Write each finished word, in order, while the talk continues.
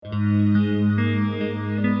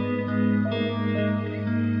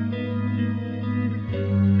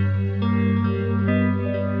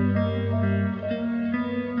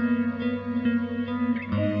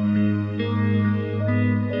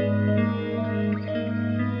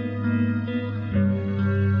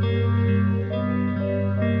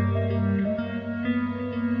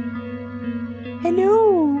I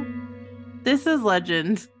know. This is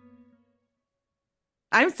Legend.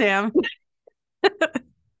 I'm Sam,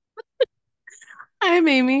 I'm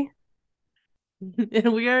Amy.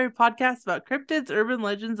 and we are a podcast about cryptids, urban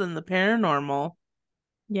legends, and the paranormal.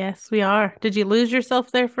 Yes, we are. Did you lose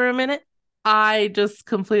yourself there for a minute? I just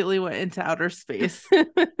completely went into outer space. I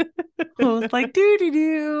was like, doo doo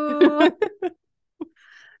doo.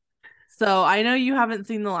 So I know you haven't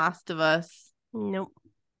seen The Last of Us Nope.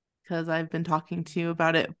 because I've been talking to you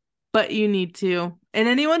about it, but you need to. And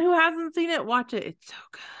anyone who hasn't seen it, watch it. It's so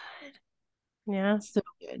good. Yeah. So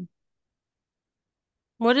good.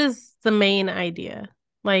 What is the main idea?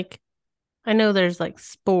 Like, I know there's like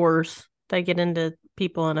spores that get into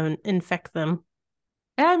people and infect them.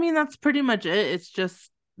 And I mean, that's pretty much it. It's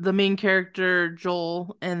just the main character,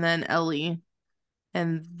 Joel, and then Ellie,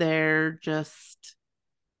 and they're just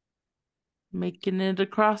making it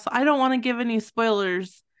across. I don't want to give any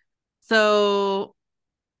spoilers. So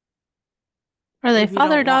Are they if you don't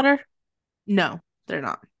want, father-daughter? no, they're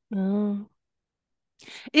not. Oh.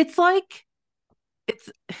 It's like, it's,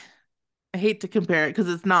 I hate to compare it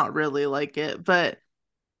because it's not really like it, but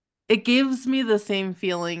it gives me the same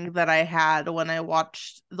feeling that I had when I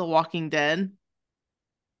watched The Walking Dead,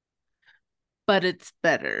 but it's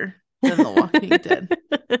better than The Walking Dead.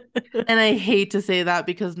 And I hate to say that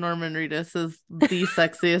because Norman Reedus is the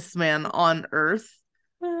sexiest man on earth.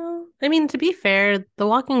 Well, I mean, to be fair, The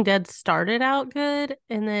Walking Dead started out good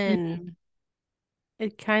and then Mhm.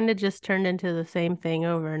 it kind of just turned into the same thing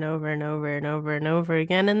over and over and over and over and over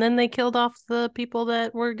again. And then they killed off the people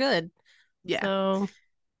that were good. Yeah. So,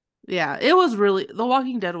 Yeah, it was really The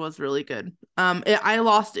Walking Dead was really good. I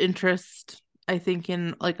lost interest, I think,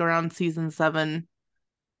 in like around season 7,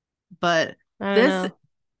 but I don't this know.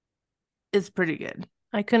 is pretty good.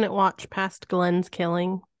 I couldn't watch past Glenn's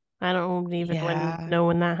killing. I don't even Yeah. know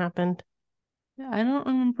when that happened. Yeah, I don't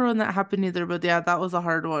remember when that happened either, but yeah, that was a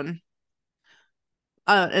hard one.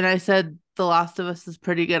 And I said The Last of Us is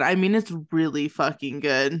pretty good. I mean, it's really fucking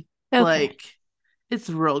good. Okay. Like, it's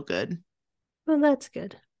real good. Well, that's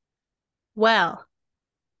good. Well,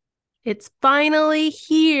 it's finally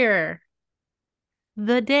here.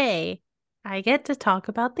 The day I get to talk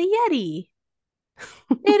about the Yeti.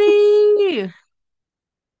 Yeti!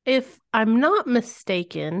 If I'm not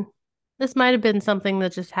mistaken, this might have been something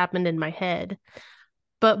that just happened in my head.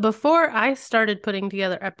 But before I started putting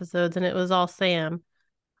together episodes and it was all Sam,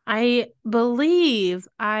 I believe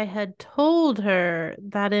I had told her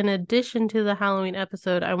that in addition to the Halloween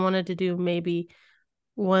episode, I wanted to do maybe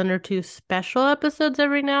one or two special episodes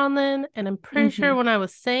every now and then. And I'm pretty sure Hmm. when I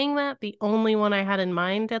was saying that, the only one I had in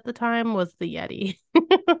mind at the time was the Yeti.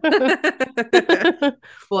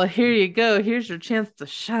 Well, here you go. Here's your chance to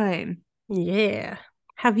shine. Yeah.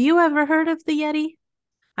 Have you ever heard of the Yeti?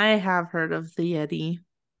 I have heard of the Yeti.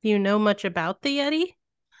 Do you know much about the Yeti?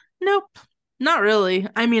 Nope, not really.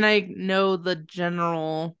 I mean, I know the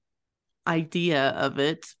general idea of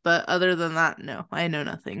it, but other than that, no, I know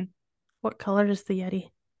nothing. What color is the Yeti?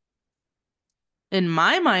 In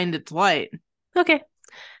my mind, it's white. Okay.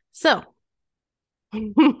 So,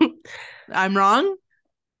 I'm wrong?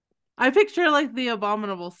 I picture like the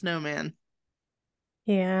abominable snowman.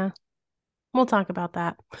 yeah, we'll talk about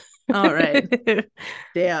that. All right.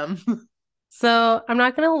 Damn. So, I'm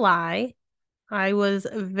not gonna lie. I was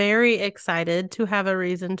very excited to have a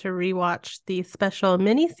reason to rewatch the special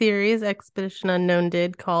miniseries Expedition Unknown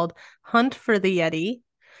did called Hunt for the Yeti.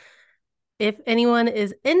 If anyone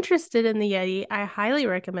is interested in the Yeti, I highly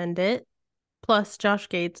recommend it. Plus, Josh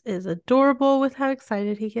Gates is adorable with how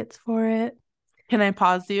excited he gets for it. Can I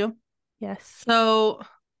pause you? Yes. So,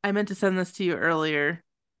 I meant to send this to you earlier,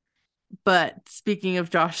 but speaking of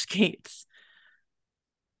Josh Gates,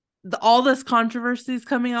 all this controversy is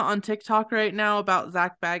coming out on TikTok right now about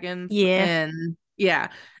Zach Baggins, Yeah, and yeah,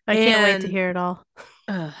 I can't wait to and hear it all.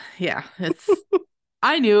 yeah,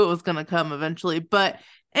 I knew it was gonna come eventually, but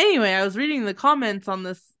anyway, I was reading the comments on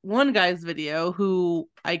this one guy's video who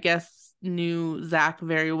I guess knew Zach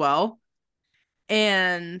very well,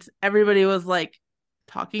 and everybody was like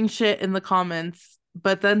talking shit in the comments,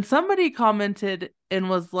 but then somebody commented and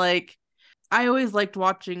was like, I always liked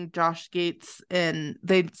watching Josh Gates, and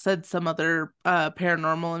they said some other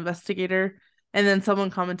paranormal investigator. And then someone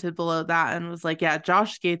commented below that and was like, yeah,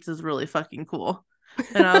 Josh Gates is really fucking cool.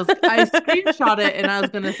 And I screenshot it and I was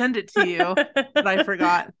gonna send it to you, but I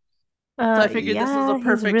forgot. So I figured this was a Yeah, he's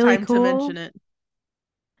perfect really time to cool. mention it.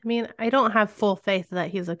 I mean, I don't have full faith that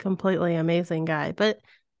he's a completely amazing guy, but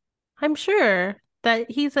I'm sure that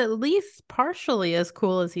he's at least partially as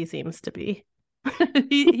cool as he seems to be.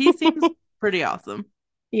 He seems pretty awesome.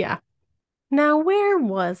 Yeah. Now, where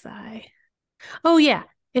was I? Oh, yeah.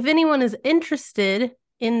 If anyone is interested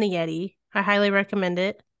in the Yeti, I highly recommend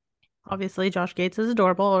it. Obviously, Josh Gates is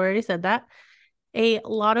adorable. Already said that. A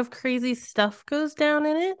lot of crazy stuff goes down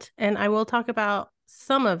in it, and I will talk about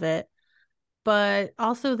some of it, but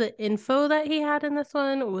also the info that he had in this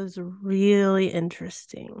one was really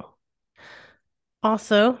interesting.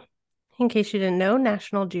 Also, in case you didn't know,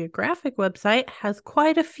 National Geographic website has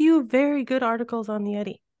quite a few very good articles on the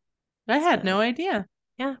Yeti. I had So, no idea.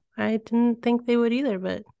 yeah, I didn't think they would either,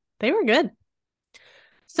 but they were good.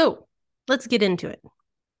 So, let's get into it.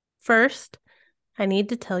 First, I need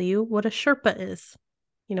to tell you what a Sherpa is.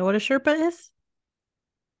 You know what a Sherpa is?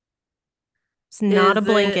 It's not a Is it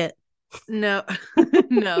blanket. no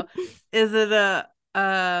no. Is it a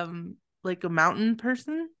like a mountain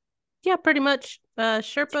person? Yeah, pretty much.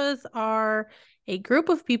 Sherpas are a group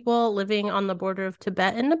of people living on the border of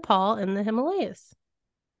Tibet and Nepal in the Himalayas.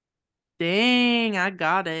 Dang, I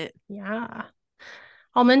got it. Yeah.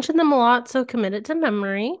 I'll mention them a lot, so commit it to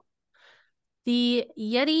memory. The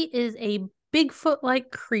Yeti is a Bigfoot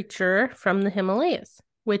like creature from the Himalayas,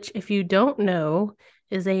 which, if you don't know,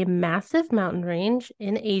 is a massive mountain range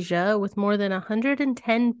in Asia with more than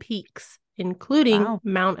 110 peaks, including Wow.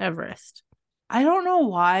 Mount Everest. I don't know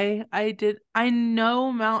why I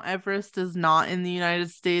know Mount Everest is not in the United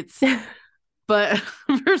States, but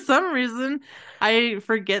for some reason I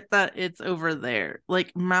forget that it's over there.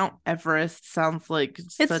 Like Mount Everest sounds like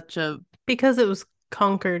It's such a because it was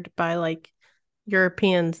conquered by like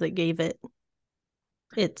Europeans that gave it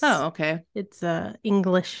its oh, okay. its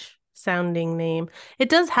English sounding name. It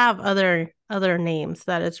does have other names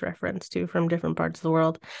that it's referenced to from different parts of the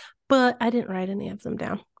world, but I didn't write any of them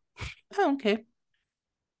down. Oh, okay.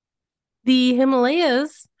 The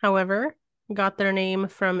Himalayas, however, got their name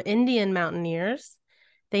from Indian mountaineers.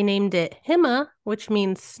 They named it Hima, which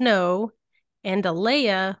means snow, and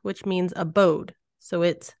Alaya, which means abode. So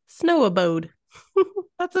it's snow abode.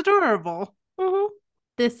 That's adorable. Mhm.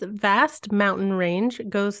 This vast mountain range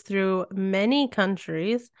goes through many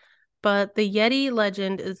countries, but the Yeti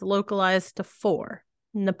legend is localized to four: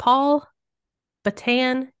 Nepal,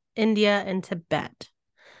 Bhutan, India, and Tibet.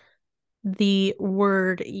 The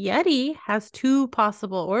word Yeti has two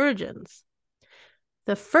possible origins.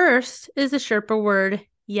 The first is a Sherpa word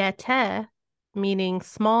Yete, meaning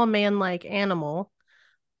small man like animal.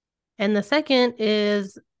 And the second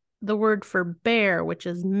is the word for bear, which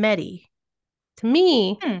is Medi. To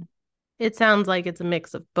me, Hmm. it sounds like it's a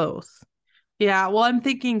mix of both. Yeah, well, I'm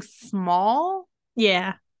thinking small.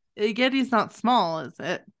 Yeah, Yeti's not small, is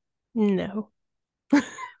it? no.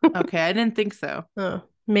 Okay, I didn't think so.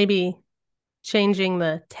 Maybe changing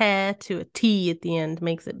the te to a t at the end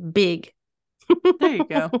makes it big. There you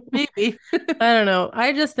go. Maybe. I don't know.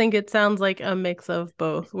 I just think it sounds like a mix of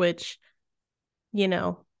both, which,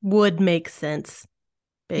 would make sense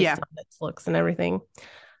based Yeah. on its looks and everything.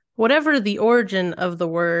 Whatever the origin of the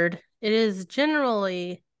word, it is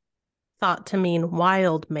generally thought to mean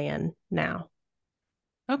wild man now.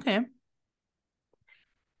 Okay.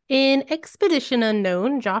 In Expedition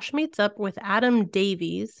Unknown, Josh meets up with Adam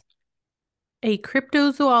Davies, a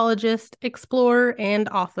cryptozoologist, explorer, and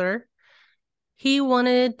author. He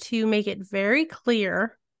wanted to make it very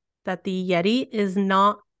clear that the Yeti is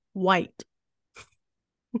not white.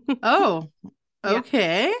 Oh, Yeah.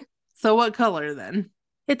 okay. So what color then?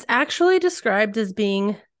 It's actually described as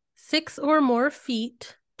being 6 or more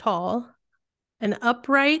feet tall, an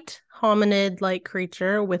upright hominid like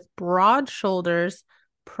creature with broad shoulders,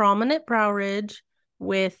 prominent brow ridge,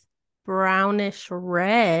 with brownish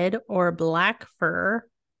red or black fur,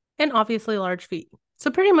 and obviously large feet. So,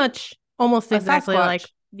 pretty much almost A exactly like, Sasquatch.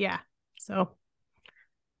 yeah. So,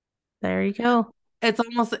 there you go. It's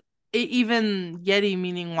almost even Yeti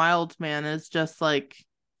meaning wild man is just like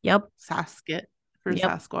Yep. Sasket for Yep.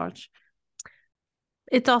 Sasquatch.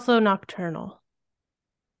 It's also nocturnal,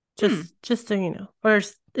 Hmm. just so you know, or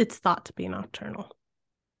it's thought to be nocturnal.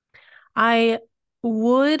 I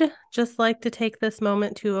would just like to take this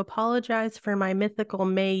moment to apologize for my mythical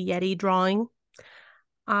May Yeti drawing.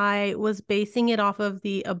 I was basing it off of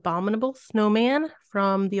the Abominable Snowman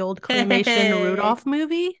from the old claymation Hey. Rudolph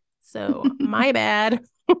movie. So, my bad.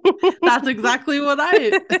 That's exactly what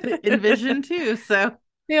I envisioned too. So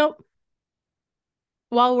Yep.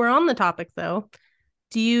 While we're on the topic, though,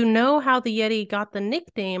 do you know how the Yeti got the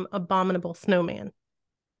nickname Abominable Snowman?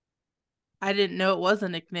 I didn't know it was a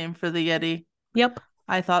nickname for the Yeti. Yep.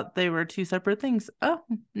 I thought they were two separate things. Oh,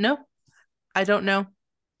 no, I don't know.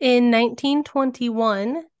 In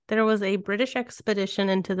 1921, there was a British expedition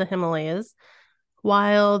into the Himalayas.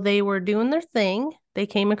 While they were doing their thing, they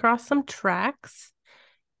came across some tracks.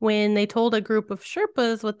 When they told a group of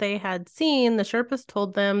Sherpas what they had seen, the Sherpas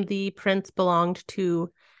told them the prince belonged to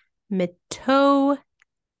Mito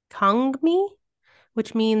Kangmi,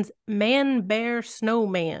 which means man bear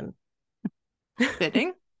snowman.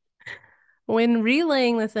 Fitting. When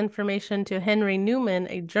relaying this information to Henry Newman,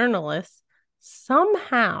 a journalist,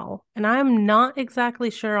 somehow, and I'm not exactly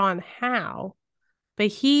sure on how, but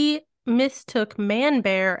he mistook man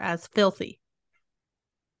bear as filthy.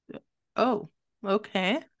 Oh,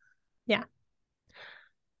 okay. Yeah.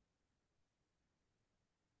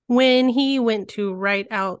 When he went to write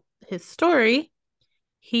out his story,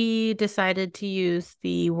 he decided to use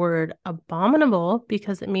the word abominable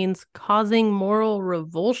because it means causing moral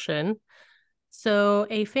revulsion. So,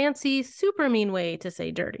 a fancy, super mean way to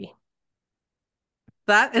say dirty.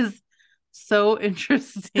 That is so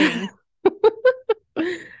interesting.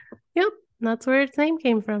 Yep, that's where its name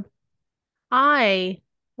came from. I,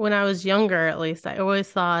 when I was younger at least, I always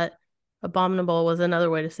thought abominable was another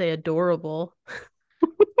way to say adorable.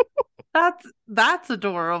 That's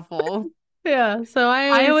adorable. Yeah, so I I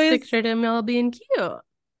always always pictured him all being cute.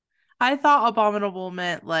 I thought abominable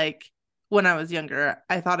meant like when I was younger,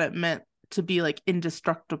 I thought it meant to be like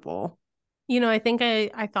indestructible. I think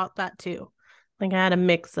I thought that too. Like I had a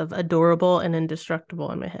mix of adorable and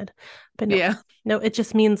indestructible in my head. But no, Yeah. no, it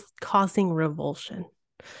just means causing revulsion.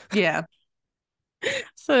 Yeah.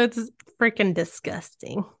 So it's freaking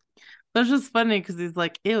disgusting. That's just funny because he's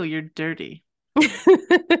like, ew, you're dirty.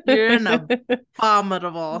 You're an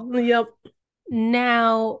abominable. Yep.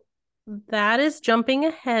 Now, that is jumping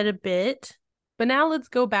ahead a bit, but now let's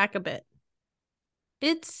go back a bit.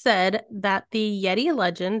 It's said that the Yeti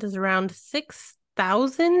legend is around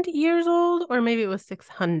 6,000 years old, or maybe it was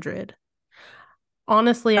 600.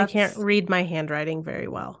 Honestly, I can't That's read my handwriting very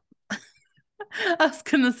well. I was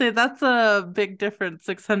gonna say that's a big difference,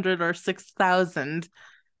 600 or 6,000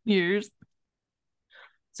 years.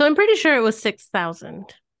 So I'm pretty sure it was 6,000.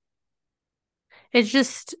 It's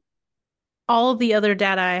just all the other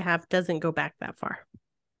data I have doesn't go back that far.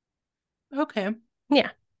 Okay.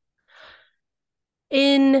 Yeah.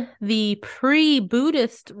 In the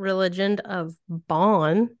pre-Buddhist religion of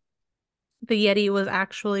Bon, the Yeti was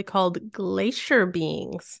actually called glacier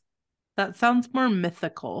beings. That sounds more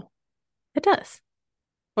mythical It does.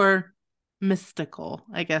 or mystical,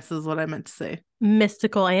 I guess is what I meant to say.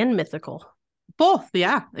 Mystical and mythical. Both,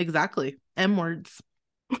 yeah, exactly. M words.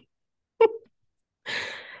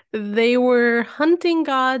 They were hunting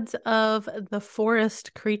gods of the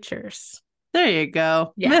forest creatures. There you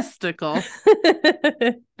go. Yeah. Mystical.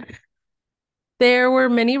 There were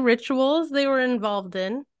many rituals they were involved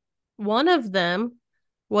in. One of them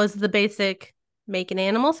was the basic make an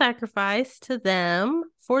animal sacrifice to them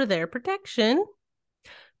for their protection.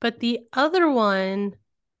 But the other one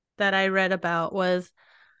that I read about was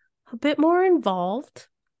a bit more involved.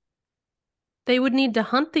 They would need to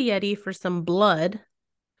hunt the Yeti for some blood,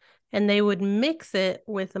 and they would mix it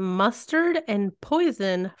with mustard and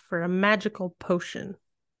poison for a magical potion.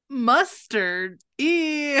 Mustard.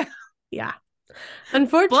 Ew. Yeah. Blood's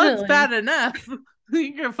Unfortunately, bad enough.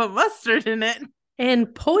 You can put mustard in it.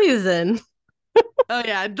 and poison. Oh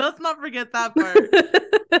yeah, let's not forget that part.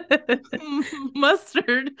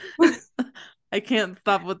 Mustard. I can't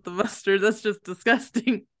stop with the mustard. That's just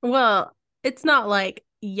disgusting. Well, it's not like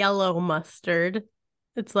yellow mustard.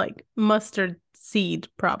 It's like mustard seed,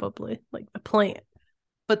 probably, like the plant.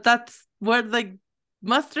 But that's where the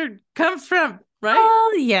mustard comes from, right?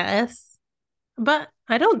 Oh, yes. But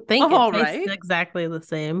I don't think it All tastes right. exactly the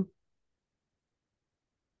same.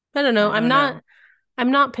 I don't know. I I'm don't not know.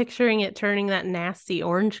 I'm not picturing it turning that nasty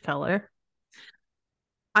orange color.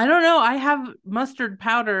 I don't know. I have mustard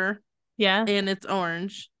powder Yeah. and it's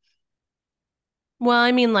orange. Well,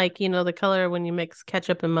 I mean like, the color when you mix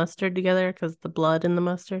ketchup and mustard together because the blood in the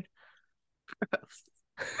mustard.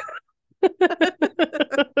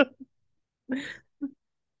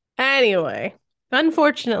 Anyway,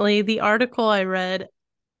 unfortunately, the article I read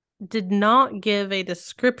did not give a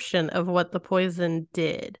description of what the poison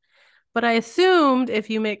did. But I assumed if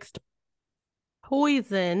you mixed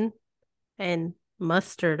poison and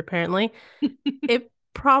mustard, apparently, it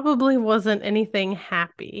probably wasn't anything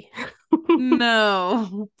happy.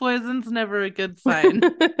 No, poison's never a good sign.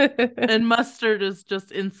 And mustard is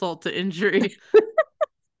just insult to injury.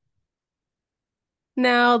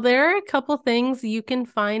 Now, there are a couple things you can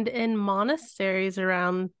find in monasteries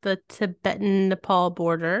around the Tibetan Nepal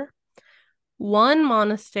border. One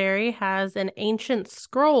monastery has an ancient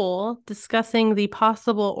scroll discussing the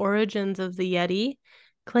possible origins of the Yeti,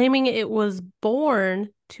 claiming it was born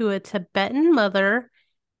to a Tibetan mother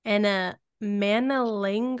and a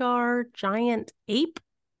Manilangar giant ape.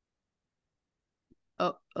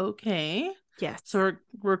 Oh, okay. So Yes.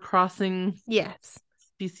 we're crossing Yes.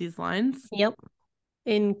 species lines. Yep.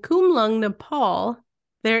 In Kumlung, Nepal,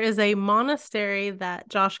 there is a monastery that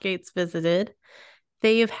Josh Gates visited.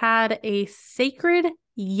 They've had a sacred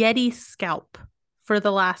Yeti scalp for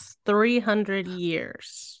the last 300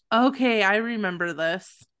 years. Okay, I remember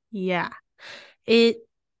this. Yeah. It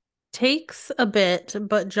takes a bit,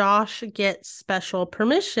 but Josh gets special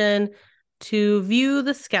permission to view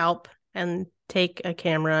the scalp and take a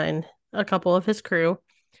camera and a couple of his crew.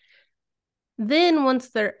 Then, once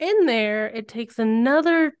they're in there, it takes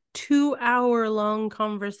another 2 hour long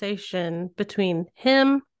conversation between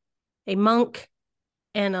him, a monk,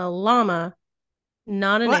 and a llama,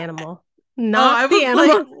 not an What? animal, Oh, not I the was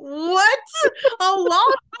like, animal. what? A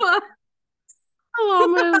llama? A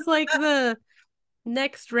llama is like the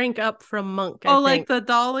next rank up from monk, I Oh, like think. the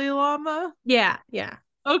Dalai Lama? Yeah, yeah.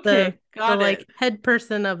 The Okay, the got like it. head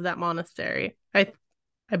person of that monastery.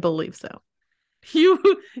 I believe so. You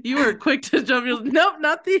you were quick to jump. You're like, nope,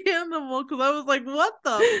 not the animal. Because I was like, what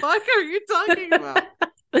the fuck are you talking about?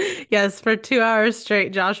 Yes, for 2 hours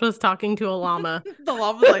straight, Josh was talking to a llama. The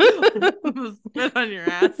llama's like, spit on your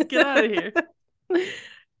ass. Get out of here.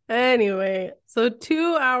 Anyway, so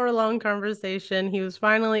 2 hour long conversation. He was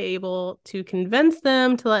finally able to convince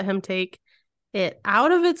them to let him take it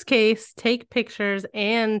out of its case, take pictures,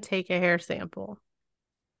 and take a hair sample.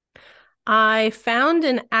 I found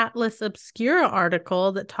an Atlas Obscura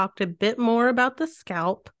article that talked a bit more about the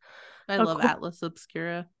scalp. I love Atlas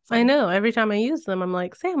Obscura. I So know every time I use them, I'm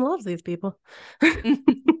like, Sam loves these people.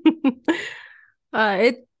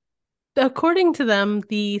 It according to them,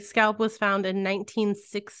 the scalp was found in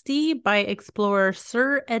 1960 by explorer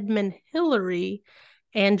Sir Edmund Hillary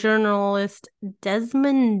and journalist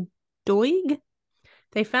Desmond Doig.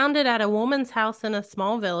 They found it at a woman's house in a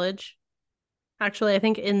small village. Actually, I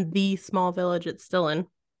think in the small village it's still in.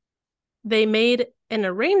 They made an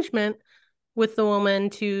arrangement with the woman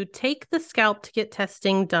to take the scalp to get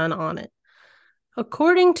testing done on it.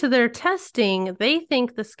 According to their testing, they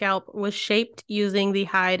think the scalp was shaped using the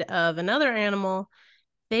hide of another animal.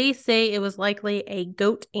 They say it was likely a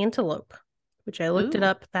goat antelope, which I looked it ooh,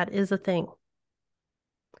 up. That is a thing.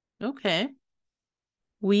 okay.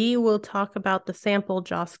 We will talk about the sample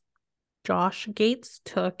Josh Gates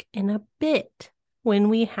took in a bit when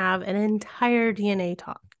we have an entire DNA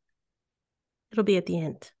talk. It'll be at the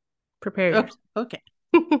end. Prepare Oh, yourself. okay.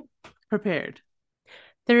 Prepared.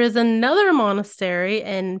 There is another monastery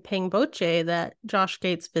in Pangboche that Josh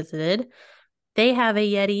Gates visited. They have a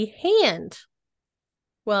Yeti hand.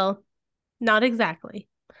 Well, not exactly.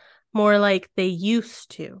 More like they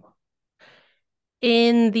used to.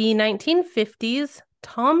 In the 1950s,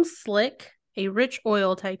 Tom Slick, a rich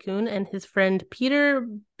oil tycoon, and his friend Peter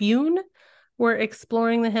Bune were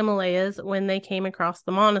exploring the Himalayas when they came across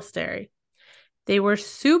the monastery. They were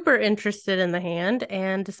super interested in the hand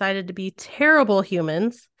and decided to be terrible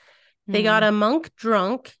humans. They got Hmm. a monk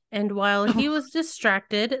drunk, and while he was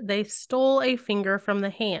distracted, they stole a finger from the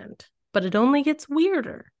hand. But it only gets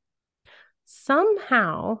weirder.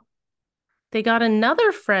 Somehow, they got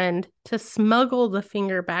another friend to smuggle the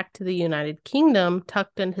finger back to the United Kingdom,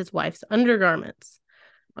 tucked in his wife's undergarments.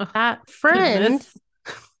 Oh, That friend, goodness.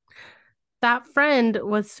 that friend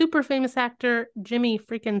was super famous actor Jimmy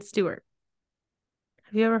freaking Stewart.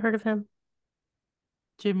 Have you ever heard of him?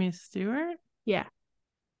 Jimmy Stewart? Yeah.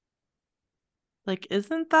 Like,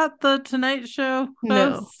 isn't that the Tonight Show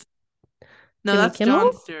No. host? No, Jimmy that's Jon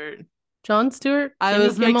Kimmel? Stewart. Jon Stewart? I Jimmy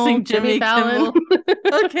was Kimmel? mixing Jimmy Jimmy Fallon?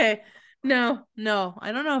 Kimmel. Okay. No, no,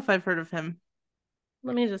 I don't know if I've heard of him.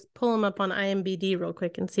 Let me just pull him up on IMDb real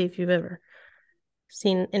quick and see if you've ever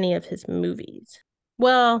seen any of his movies.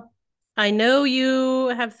 Well, I know you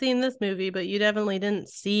have seen this movie, but you definitely didn't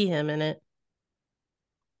see him in it.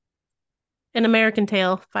 An American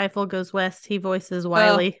Tail, Fievel Goes West, he voices Oh,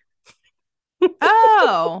 Wiley.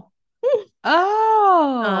 oh,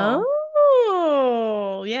 oh.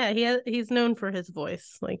 Oh, yeah, he's known for his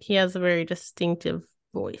voice. Like he has a very distinctive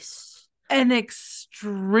voice. An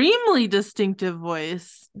extremely distinctive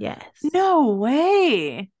voice. Yes. No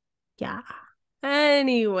way. Yeah.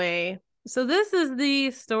 Anyway, so this is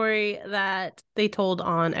the story that they told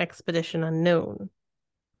on Expedition Unknown.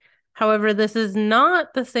 However, this is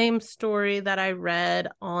not the same story that I read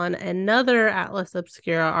on another Atlas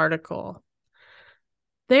Obscura article.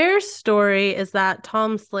 Their story is that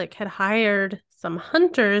Tom Slick had hired some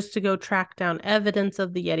hunters to go track down evidence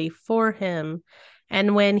of the Yeti for him.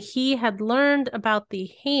 And when he had learned about the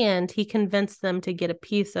hand, he convinced them to get a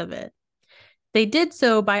piece of it. They did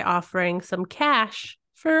so by offering some cash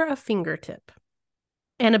for a fingertip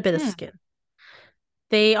and a bit of Hmm. skin.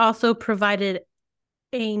 They also provided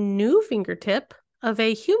a new fingertip of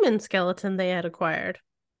a human skeleton they had acquired.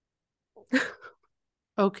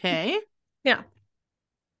 Okay. Yeah.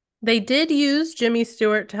 They did use Jimmy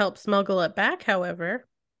Stewart to help smuggle it back, however.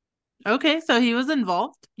 Okay, so he was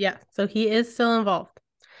involved. Yeah, so he is still involved.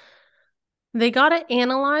 They got it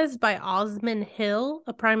analyzed by Osman Hill,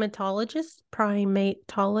 a primatologist.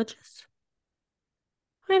 Primatologist?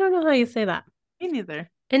 I don't know how you say that. Me neither.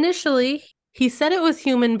 Initially, he said it was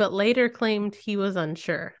human, but later claimed he was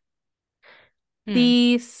unsure. Hmm.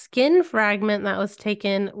 The skin fragment that was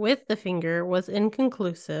taken with the finger was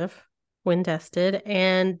inconclusive when tested,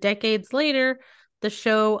 and decades later, the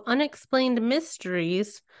show Unexplained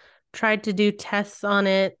Mysteries tried to do tests on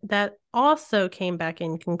it that also came back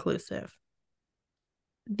inconclusive.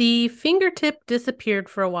 The fingertip disappeared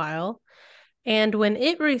for a while, and when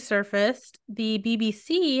it resurfaced, the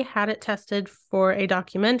BBC had it tested for a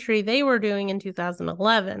documentary they were doing in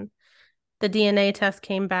 2011. The DNA test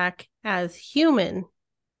came back as human.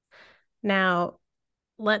 Now,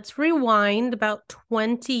 let's rewind about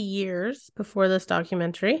 20 years before this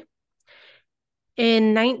documentary.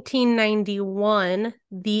 In 1991,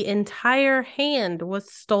 the entire hand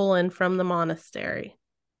was stolen from the monastery.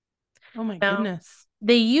 Oh my Now, goodness.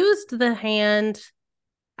 they used the hand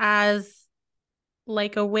as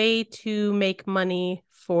like a way to make money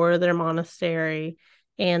for their monastery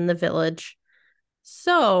and the village.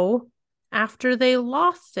 So, after they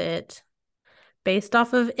lost it, based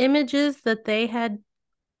off of images that they had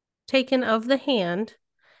taken of the hand,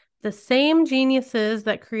 the same geniuses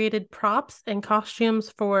that created props and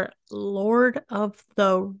costumes for Lord of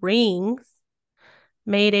the Rings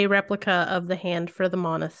made a replica of the hand for the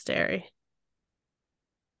monastery.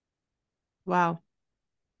 Wow.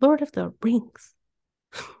 Lord of the Rings.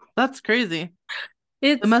 That's crazy.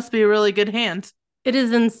 It It's must be a really good hand. it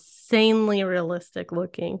is insanely realistic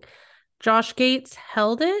looking. Josh Gates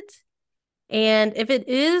held it, and if it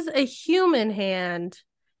is a human hand,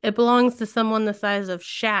 it belongs to someone the size of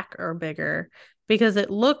Shaq or bigger because it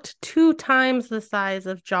looked 2 times the size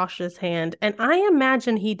of Josh's hand. And I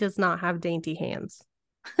imagine he does not have dainty hands.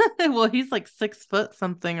 Well, he's like 6 foot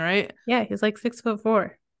something, right? Yeah, he's like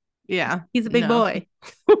 6'4". Yeah. He's a big No. boy.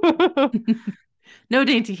 No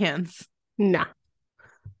dainty hands. Nah.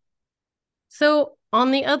 So,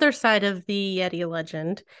 on the other side of the Yeti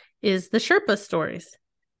legend is the Sherpa stories.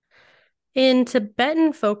 In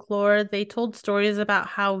Tibetan folklore, they told stories about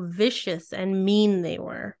how vicious and mean they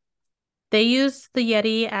were. They used the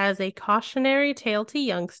Yeti as a cautionary tale to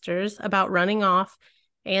youngsters about running off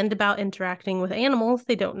and about interacting with animals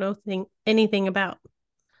they don't know anything about.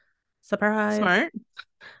 Surprise. Smart.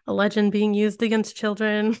 A legend being used against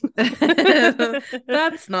children.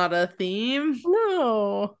 That's not a theme.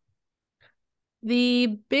 No.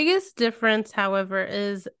 The biggest difference, however,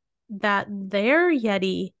 is that their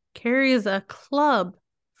Yeti carries a club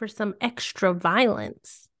for some extra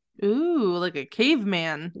violence. Ooh, like a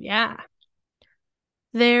caveman. Yeah.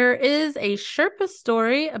 There is a Sherpa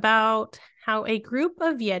story about how a group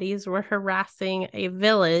of Yetis were harassing a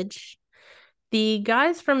village. The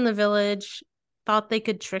guys from the village thought they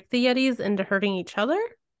could trick the Yetis into hurting each other.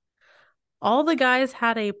 All the guys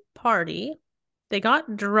had a party. They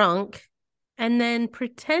got drunk and then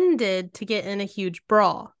pretended to get in a huge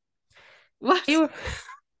brawl. They What?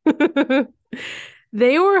 were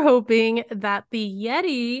they were hoping that the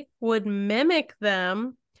Yeti would mimic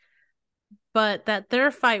them, but that their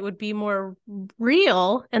fight would be more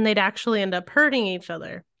real and they'd actually end up hurting each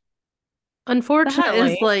other. That is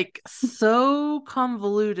Unfortunately, like so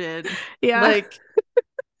convoluted. yeah. Like Un-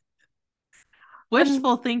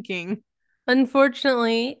 wishful thinking.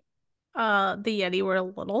 Unfortunately, the Yeti were a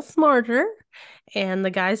little smarter, and the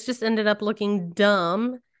guys just ended up looking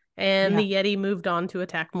dumb, and Yeah. the Yeti moved on to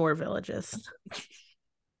attack more villages.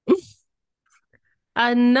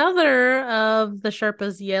 Another of the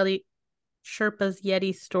Sherpa's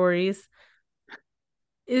Yeti stories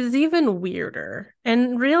is even weirder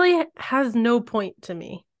and really has no point to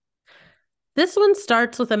me. This one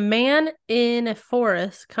starts with a man in a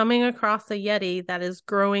forest coming across a Yeti that is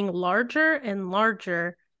growing larger and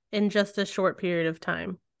larger in just a short period of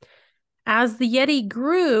time. As the Yeti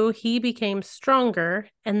grew, he became stronger,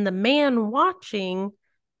 and the man watching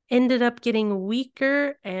ended up getting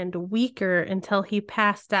weaker and weaker until he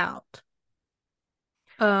passed out.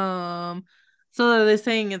 Um, so are they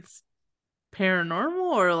saying it's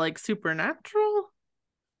paranormal or like supernatural?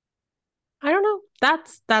 I don't know.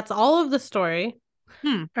 That's all of the story.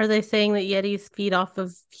 Hmm. Are they saying that Yetis feed off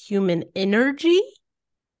of human energy?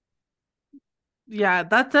 Yeah,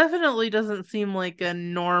 that definitely doesn't seem like a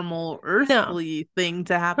normal No. earthly thing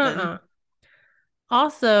to happen. Uh-uh.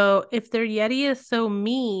 Also, if their Yeti is so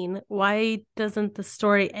mean, why doesn't the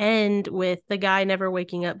story end with the guy never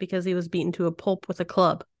waking up because he was beaten to a pulp with a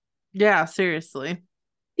club? Yeah, seriously.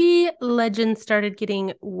 The legend started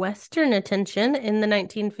getting Western attention in the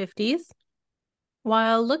 1950s.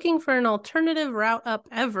 While looking for an alternative route up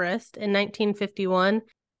Everest in 1951,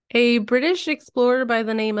 a British explorer by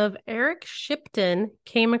the name of Eric Shipton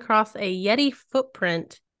came across a Yeti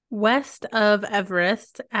footprint west of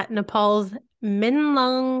Everest at Nepal's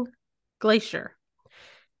Minlung Glacier.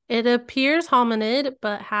 It appears hominid,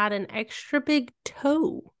 but had an extra big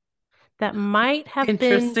toe that might have been,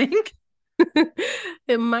 Interesting.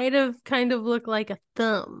 it might have kind of looked like a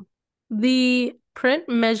thumb. The print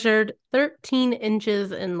measured 13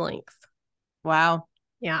 inches in length. Wow.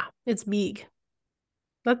 Yeah, it's big.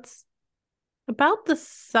 That's about the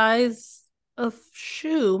size of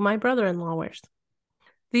shoe my brother-in-law wears.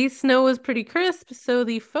 The snow was pretty crisp, so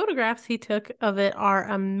the photographs he took of it are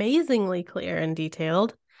amazingly clear and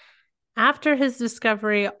detailed. After his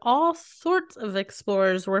discovery, all sorts of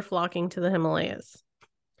explorers were flocking to the Himalayas.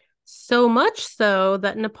 So much so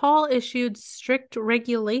that Nepal issued strict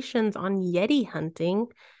regulations on Yeti hunting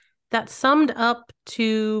that summed up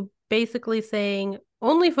to basically saying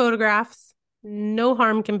only photographs, no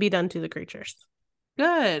harm can be done to the creatures.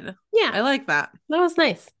 Good. Yeah, I like that. that was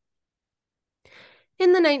nice.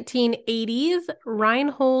 In the 1980s,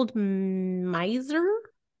 Reinhold Meiser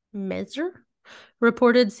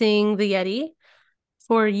reported seeing the Yeti.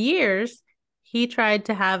 For years, he tried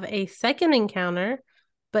to have a second encounter,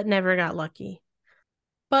 but never got lucky.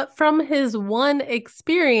 But from his one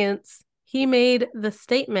experience, he made the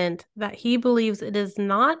statement that he believes it is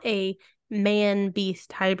not a man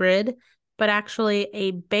beast hybrid, but actually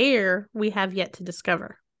a bear we have yet to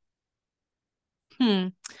discover. Hmm.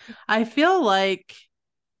 I feel like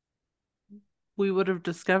we would have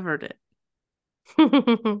discovered it.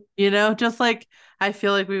 Just like I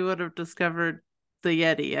feel like we would have discovered the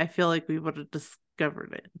Yeti. I feel like we would have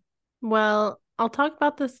discovered it. Well, I'll talk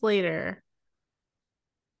about this later,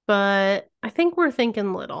 but I think we're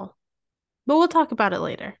thinking little. But we'll talk about it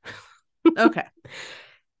later. Okay.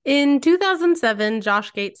 In 2007,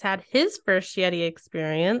 Josh Gates had his first Yeti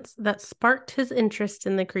experience that sparked his interest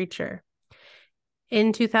in the creature.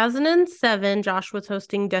 In 2007, Josh was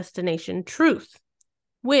hosting Destination Truth,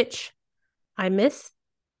 which I miss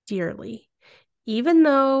dearly. Even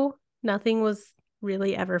though nothing was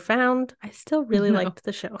really ever found, I still really No. liked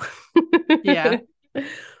the show. Yeah.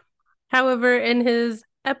 However, in his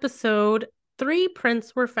episode, 3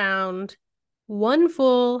 prints were found, one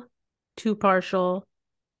full, two partial.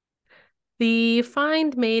 The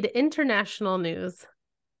find made international news.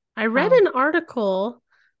 I read Wow. an article,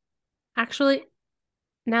 actually,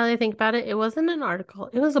 now that I think about it, it wasn't an article,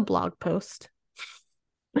 it was a blog post.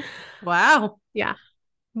 Wow. Yeah,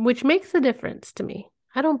 which makes a difference to me.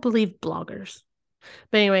 I don't believe bloggers.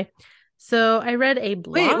 But anyway, so I read a Wait,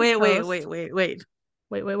 blog wait, wait, post. wait, wait,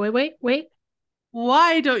 wait. Wait,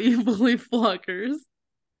 Why don't you believe bloggers?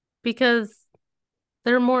 because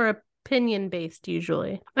they're more opinion based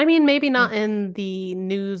usually. I mean, maybe Oh, not in the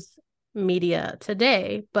news media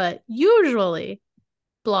today, but usually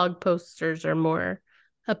blog posters are more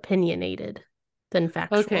opinionated than okay,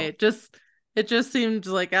 factual. it just seemed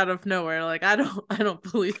like out of nowhere. Like I don't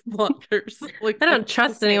believe bloggers. Like I don't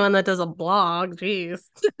trust okay. anyone that does a blog. Jeez.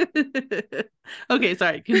 Okay,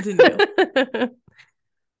 sorry, continue.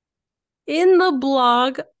 In the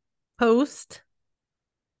blog post,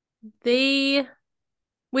 they,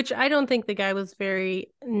 which I don't think the guy was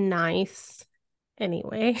very nice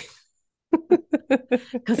anyway.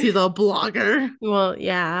 Because he's a blogger. Well,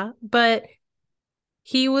 yeah, but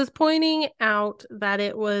he was pointing out that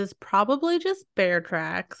it was probably just bear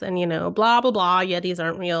tracks and, blah, blah, blah. Yetis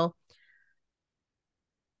aren't real.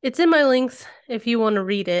 It's in my links if you want to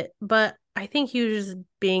read it, but I think he was just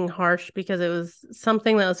being harsh because it was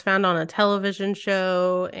something that was found on a television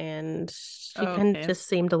show and he kind of Okay. just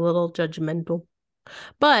seemed a little judgmental.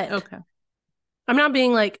 But Okay. I'm not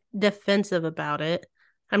being like defensive about it.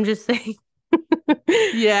 I'm just saying.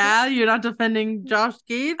 Yeah, you're not defending Josh I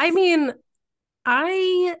Gates? mean,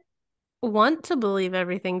 I want to believe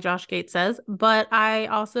everything Josh Gates says, but I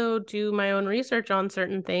also do my own research on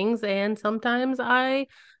certain things, and sometimes I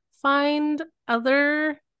find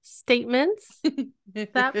other statements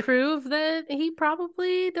that prove that he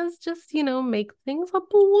probably does just, make things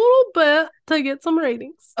up a little bit to get some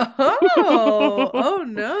ratings. Oh, oh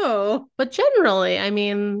no. But generally, I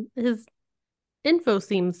mean, his info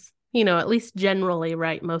seems, at least generally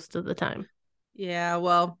right most of the time. Yeah,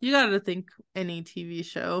 well, you gotta think any TV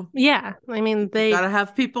show. Yeah, I mean You gotta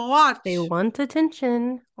have people they watch. want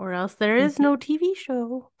attention or else there is no TV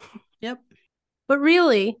show. Yep. But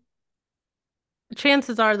really,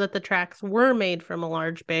 chances are that the tracks were made from a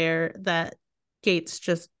large bear that Gates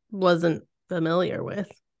just wasn't familiar with,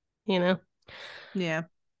 you know? Yeah.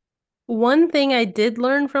 One thing I did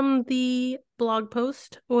learn from the blog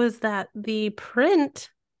post was that the print,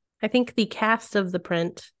 I think the cast of the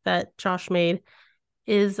print that Josh made,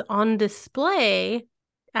 is on display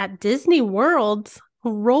at Disney World's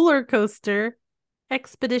roller coaster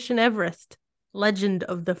Expedition Everest, Legend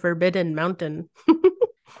of the Forbidden Mountain.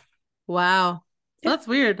 Wow. Yeah, That's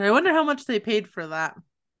weird. I wonder how much they paid for that.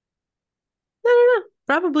 I don't know.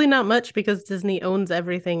 Probably not much because Disney owns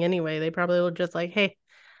everything anyway. They probably were just like, hey,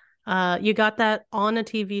 you got that on a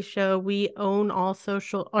TV show. We own all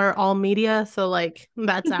social or all media, so like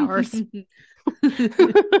that's ours.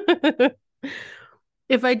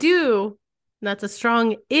 If I do, that's a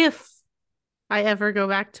strong if I ever go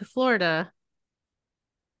back to Florida,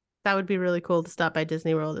 that would be really cool to stop by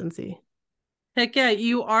Disney World and see. Heck yeah,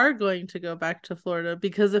 you are going to go back to Florida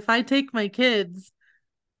because if I take my kids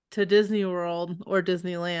to Disney World or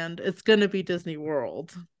Disneyland, it's gonna be Disney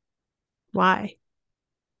World Why?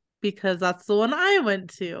 because that's the one I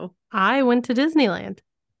went to. I went to Disneyland.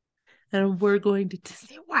 And we're going to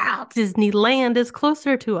Disney World. Disneyland is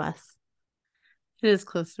closer to us. It is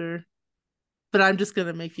closer, but I'm just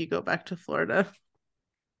gonna make you go back to Florida.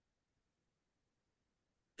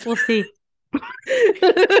 We'll see.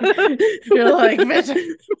 You're like, bitch.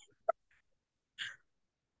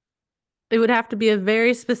 It would have to be a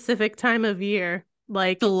very specific time of year,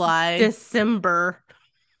 like July. December.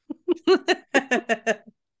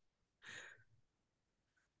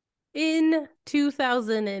 In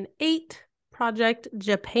 2008, Project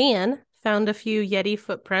Japan found a few Yeti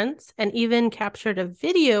footprints and even captured a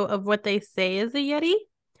video of what they say is a Yeti.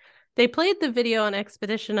 They played the video on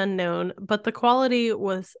Expedition Unknown, but the quality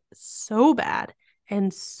was so bad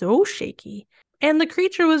and so shaky, and the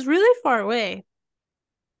creature was really far away.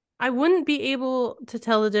 I wouldn't be able to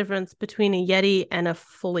tell the difference between a Yeti and a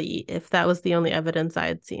flea if that was the only evidence I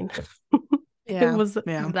had seen. It Yeah, was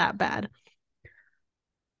yeah. that bad.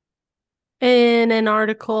 In an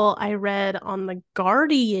article I read on The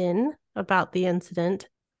Guardian about the incident,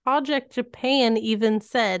 Project Japan even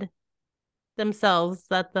said themselves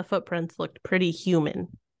that the footprints looked pretty human.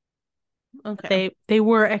 Okay. They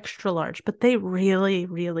were extra large, but they really,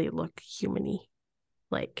 really look humany.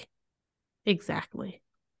 Like, exactly.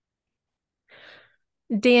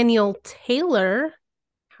 Daniel Taylor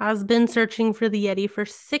has been searching for the Yeti for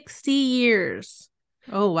 60 years.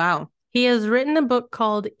 Oh, wow. He has written a book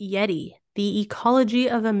called Yeti, The Ecology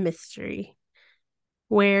of a Mystery,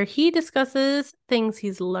 where he discusses things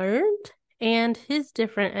he's learned and his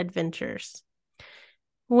different adventures.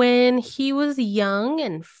 When he was young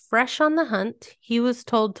and fresh on the hunt, he was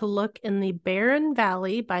told to look in the Barren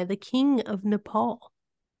Valley by the King of Nepal.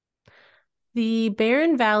 The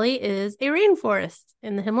Barren Valley is a rainforest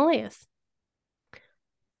in the Himalayas.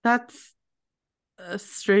 That's a A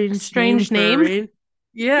strange name strange for a name. rain.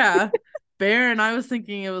 Yeah. Barren. I was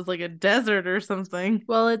thinking it was like a desert or something.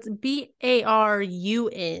 Well, it's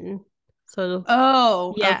Barun. So,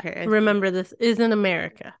 Oh, yeah, okay. I see. remember this is in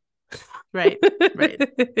America. Right, right.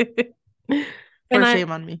 and For I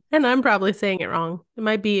shame on me. and I'm probably saying it wrong. It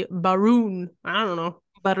might be Baroon. I don't know.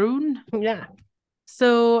 Baroon? Yeah.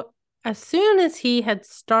 So as soon as he had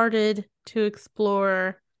started to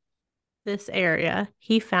explore this area,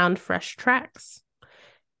 he found fresh tracks.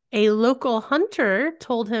 A local hunter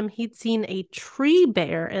told him he'd seen a tree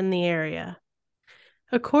bear in the area.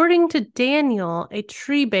 According to Daniel, a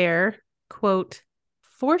tree bear, quote,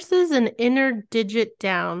 forces an inner digit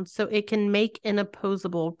down so it can make an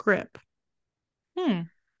opposable grip. Hmm.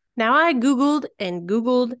 Now, I Googled and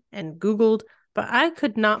Googled and Googled, but I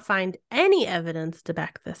could not find any evidence to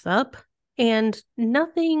back this up, and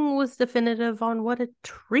nothing was definitive on what a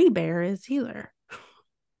tree bear is either.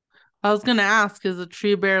 I was gonna ask, is a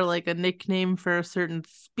tree bear like a nickname for a certain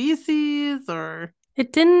species or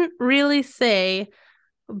It didn't really say,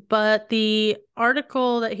 but the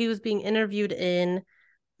article that he was being interviewed in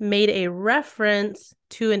made a reference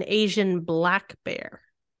to an Asian black bear,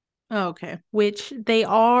 oh, okay. which they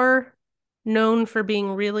are known for being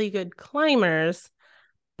really good climbers.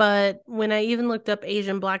 But when I even looked up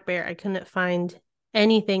Asian black bear, I couldn't find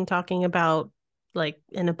anything talking about like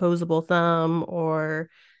an opposable thumb or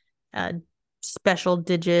a special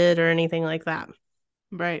digit or anything like that.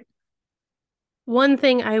 Right. One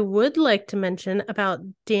thing I would like to mention about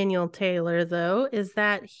Daniel Taylor, though, is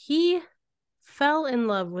that he fell in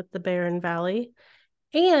love with the Barren Valley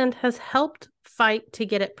and has helped fight to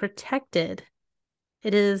get it protected.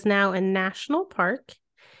 It is now a national park,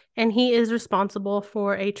 and he is responsible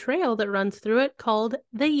for a trail that runs through it called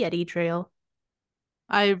the Yeti Trail.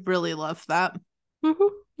 I really love that.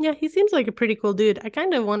 Yeah, he seems like a pretty cool dude. I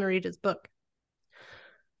kind of want to read his book.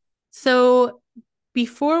 So,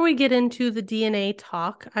 before we get into the DNA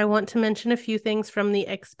talk, I want to mention a few things from the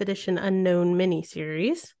Expedition Unknown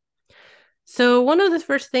miniseries. So, one of the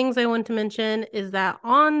first things I want to mention is that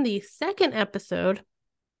on the second episode,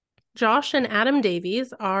 Josh and Adam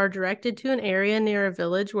Davies are directed to an area near a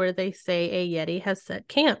village where they say a Yeti has set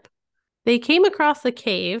camp. They came across a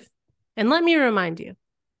cave, and let me remind you,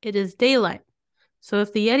 it is daylight. So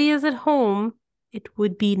if the Yeti is at home, it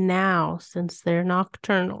would be now since they're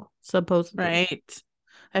nocturnal, supposedly. Right.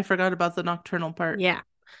 I forgot about the nocturnal part. Yeah.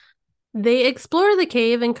 They explore the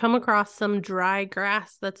cave and come across some dry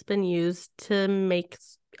grass that's been used to make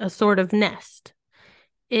a sort of nest.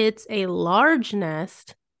 It's a large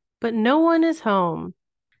nest, but no one is home.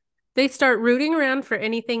 They start rooting around for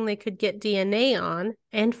anything they could get DNA on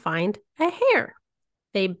and find a hair.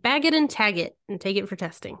 They bag it and tag it and take it for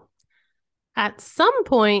testing. At some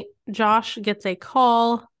point, Josh gets a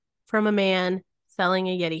call from a man selling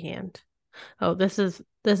a Yeti hand. Oh, this is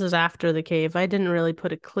after the cave. I didn't really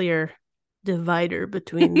put a clear divider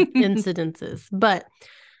between incidences, but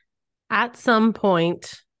at some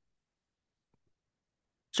point,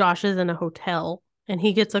 Josh is in a hotel and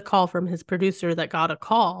he gets a call from his producer that got a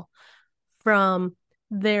call from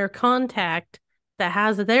their contact that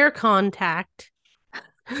has their contact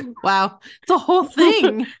Wow. It's a whole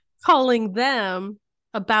thing. calling them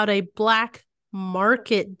about a black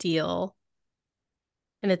market deal,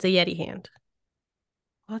 and it's a Yeti hand.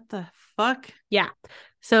 What the fuck? Yeah.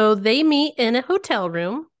 So they meet in a hotel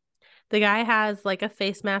room. The guy has like a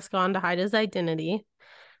face mask on to hide his identity.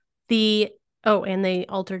 The and they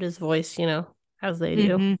altered his voice, as they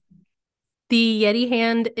do. Mm-hmm. The Yeti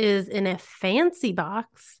hand is in a fancy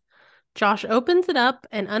box. Josh opens it up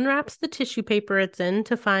and unwraps the tissue paper it's in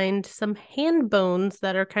to find some hand bones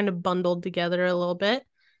that are kind of bundled together a little bit.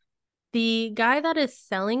 The guy that is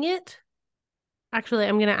selling it, actually,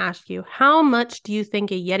 I'm going to ask you, how much do you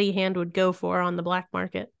think a Yeti hand would go for on the black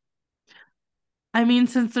market? I mean,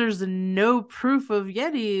 since there's no proof of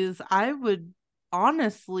Yetis, I would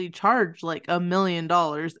honestly charge like $1 million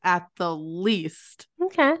at the least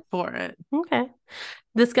Okay. for it. Okay.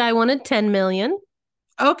 This guy wanted 10 million.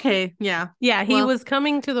 Okay, yeah. Yeah, he Well, was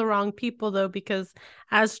coming to the wrong people though, because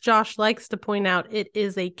as Josh likes to point out, it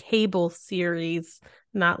is a cable series,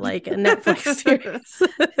 not like a Netflix series.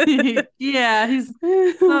 yeah, he's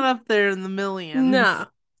not up there in the millions. No.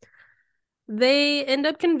 They end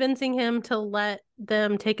up convincing him to let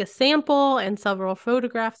them take a sample and several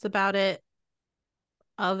photographs about it,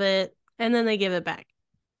 of it, and then they give it back.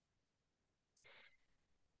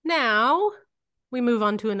 Now, we move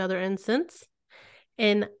on to another instance.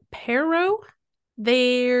 In Pero,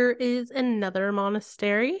 there is another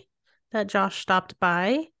monastery that Josh stopped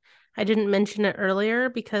by. I didn't mention it earlier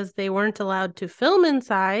because they weren't allowed to film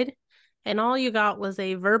inside, and all you got was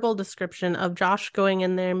a verbal description of Josh going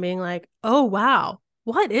in there and being like, "Oh, wow,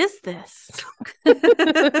 what is this?"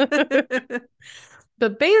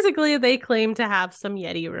 But basically, they claim to have some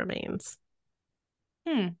Yeti remains.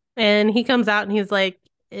 Hmm. And he comes out and he's like,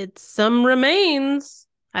 "It's some remains.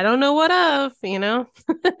 I don't know what of."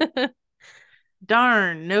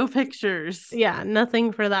 Darn, no pictures. Yeah,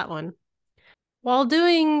 nothing for that one. While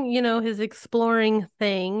doing, his exploring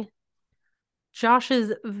thing,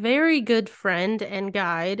 Josh's very good friend and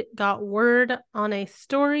guide got word on a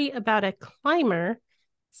story about a climber,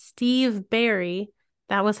 Steve Barry,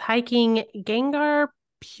 that was hiking Gangar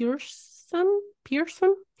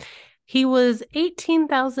Pearson. He was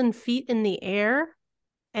 18,000 feet in the air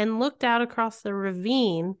and looked out across the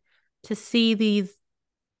ravine to see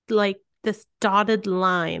like this dotted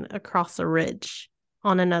line across a ridge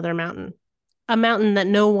on another mountain, a mountain that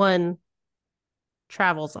no one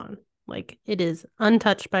travels on. Like it is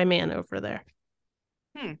untouched by man over there.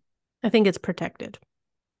 Hmm. I think it's protected.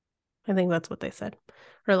 I think that's what they said.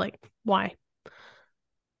 Or like, why?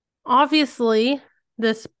 Obviously,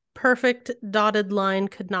 this perfect dotted line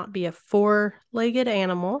could not be a four-legged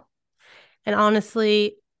animal. And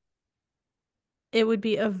honestly, it would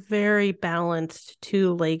be a very balanced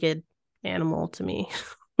two-legged animal to me.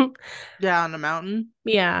 Yeah, on a mountain.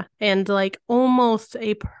 Yeah, and like almost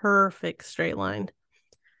a perfect straight line.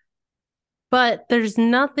 But there's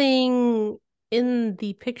nothing in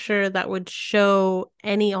the picture that would show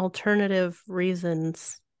any alternative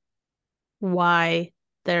reasons why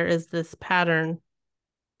there is this pattern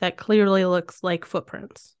that clearly looks like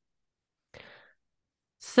footprints.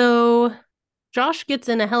 So Josh gets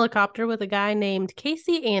in a helicopter with a guy named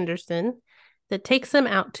Casey Anderson that takes him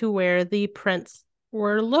out to where the prints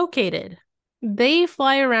were located. They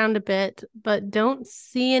fly around a bit, but don't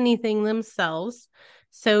see anything themselves.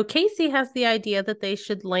 So Casey has the idea that they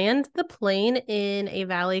should land the plane in a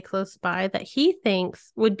valley close by that he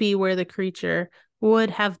thinks would be where the creature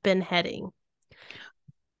would have been heading.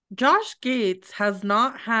 Josh Gates has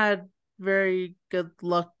not had very good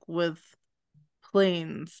luck with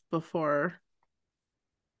planes before,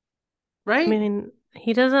 I right? mean,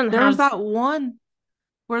 he doesn't There's have that one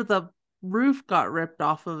where the roof got ripped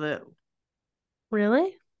off of it.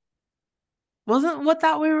 really? Wasn't what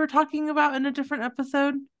that we were talking about in a different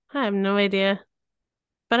episode? I have no idea.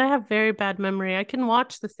 But I have very bad memory. I can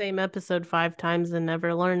watch the same episode 5 times and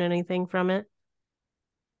never learn anything from it.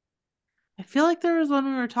 I feel like there was one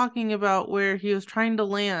we were talking about where he was trying to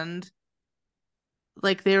land,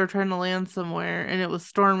 like they were trying to land somewhere and it was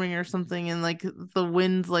storming or something, and like the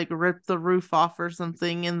winds like ripped the roof off or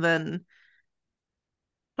something, and then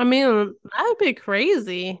I mean, that'd be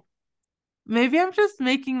crazy. maybe I'm just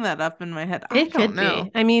making that up in my head. I It don't could know.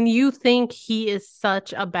 be. I mean, you think he is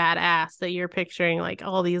such a badass that you're picturing like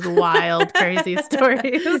all these wild, crazy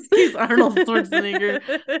stories. He's Arnold Schwarzenegger.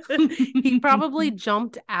 He probably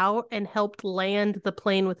jumped out and helped land the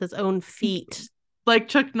plane with his own feet. Like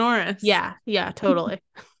Chuck Norris. Yeah, totally.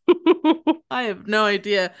 I have no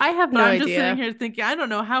idea. I have But no I'm just sitting idea. here thinking, I don't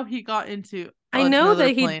know how he got into I know another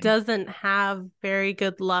that he plane. doesn't have very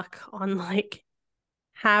good luck on like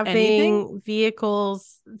Anything? having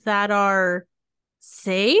vehicles that are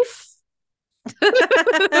safe.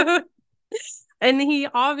 And he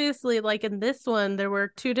obviously, like in this one, there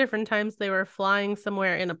were 2 different times they were flying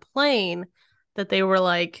somewhere in a plane that they were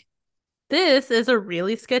like, this is a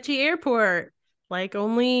really sketchy airport. Like,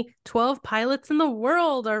 only 12 pilots in the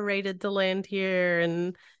world are rated to land here.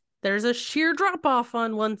 And there's a sheer drop off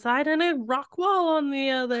on one side and a rock wall on the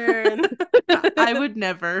other. And I would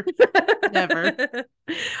never, never.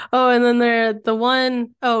 oh, and then the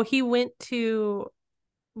one, oh, he went to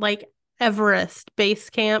like Everest base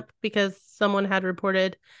camp because someone had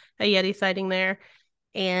reported a Yeti sighting there.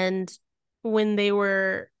 And when they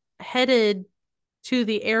were headed to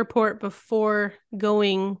the airport before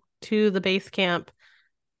going to the base camp,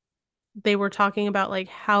 they were talking about like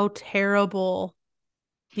how terrible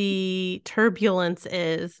the turbulence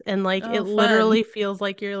is, and like it Oh, literally fun. feels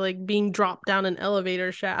like you're like being dropped down an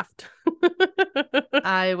elevator shaft.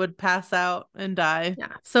 I would pass out and die.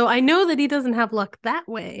 Yeah. So I know that he doesn't have luck that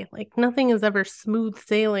way. Like nothing is ever smooth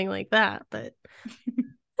sailing like that, but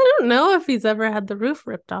I don't know if he's ever had the roof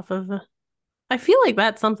ripped off of. I feel like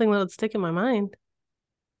that's something that would stick in my mind.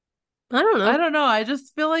 I don't I know. don't know. I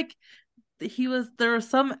just feel like there was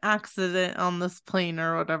some accident on this plane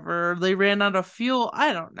or whatever. They ran out of fuel.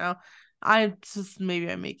 I don't know. I just maybe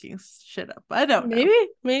I'm making shit up. I don't know.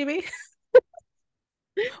 Maybe.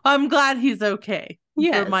 I'm glad he's okay for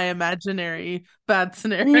Yes, my imaginary bad me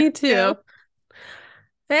scenario. too.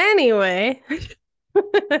 Anyway,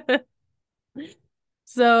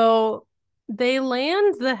 so they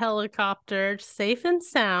land the helicopter safe and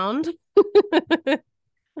sound.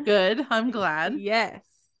 Good. I'm glad. Yes.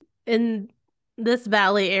 In this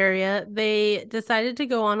valley area, they decided to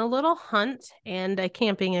go on a little hunt and a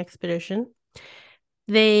camping expedition.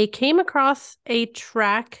 They came across a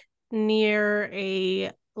track near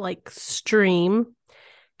a like stream.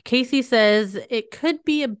 Casey says it could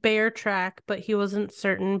be a bear track, but he wasn't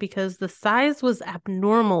certain because the size was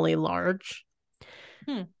abnormally large.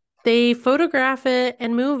 Hmm. They photograph it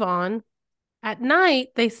and move on. At night,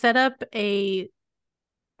 they set up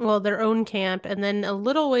their own camp, and then a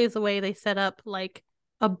little ways away, they set up like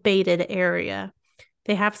a baited area.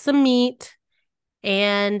 They have some meat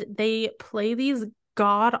and they play these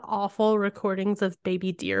god awful recordings of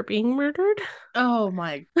baby deer being murdered. Oh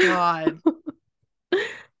my God.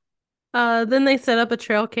 Then they set up a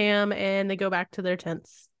trail cam and they go back to their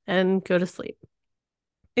tents and go to sleep.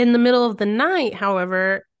 In the middle of the night,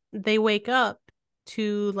 however, they wake up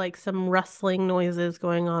to like some rustling noises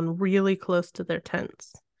going on really close to their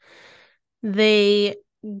tents. They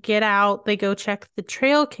get out, they go check the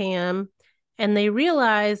trail cam, and they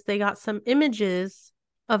realize they got some images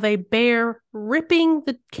of a bear ripping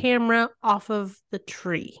the camera off of the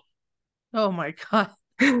tree. Oh my God.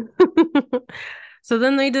 So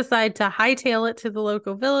then they decide to hightail it to the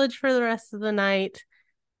local village for the rest of the night.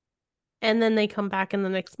 And then they come back in the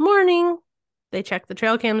next morning. They check the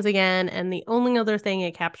trail cams again, and the only other thing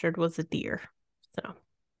it captured was a deer. So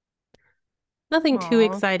nothing too Aw.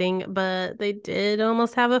 exciting, but they did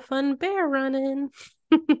almost have a fun bear run in.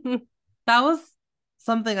 That was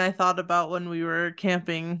something I thought about when we were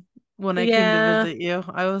camping when I came to Yeah, visit you.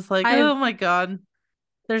 I was like, I've oh my God.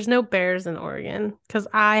 there's no bears in Oregon because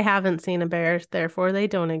I haven't seen a bear, therefore they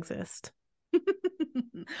don't exist.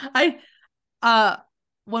 I uh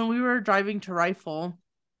when we were driving to Rifle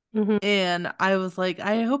Hmm. and I was like,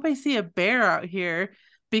 I hope I see a bear out here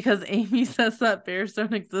because Amy says that bears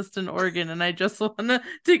don't exist in Oregon and I just want to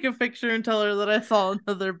take a picture and tell her that I saw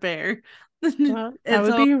another bear. Well, that And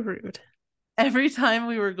would so be rude. every time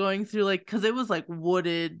we were going through like because it was like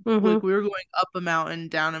wooded, like Hmm. we were going up a mountain,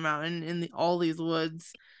 down a mountain in all these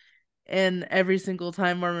woods. And every single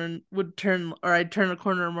time Mormon would turn, or I'd turn a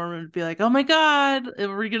corner, and Mormon would be like, "Oh my God,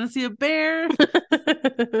 are we gonna see a bear?"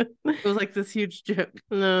 It was like this huge joke.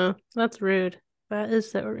 No, that's rude. That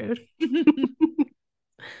is so rude.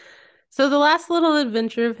 So the last little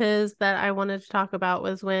adventure of his that I wanted to talk about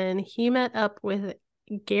was when he met up with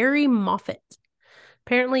Gary Moffat.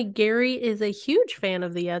 Apparently, Gary is a huge fan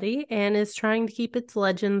of the Yeti and is trying to keep its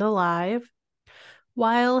legend alive.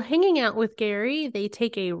 While hanging out with Gary, they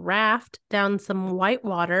take a raft down some white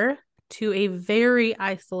water to a very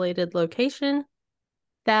isolated location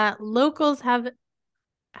that locals have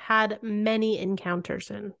had many encounters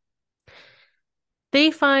in.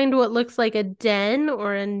 They find what looks like a den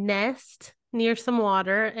or a nest near some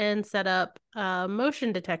water and set up a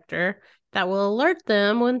motion detector that will alert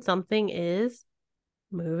them when something is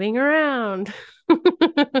moving around.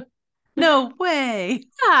 No way.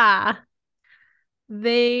 Ah,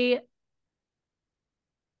 they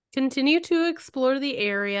continue to explore the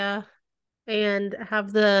area and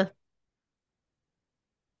have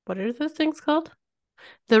what are those things called?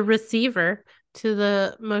 The receiver to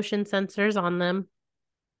the motion sensors on them.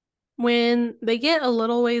 When they get a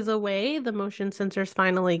little ways away, the motion sensors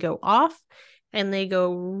finally go off and they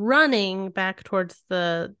go running back towards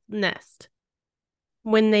the nest.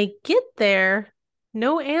 When they get there,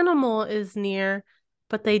 no animal is near,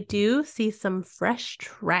 but they do see some fresh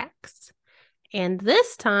tracks. And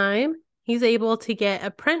this time, he's able to get a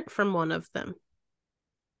print from one of them,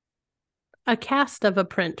 a cast of a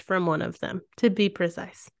print from one of them, to be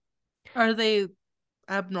precise. Are they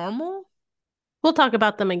abnormal? We'll talk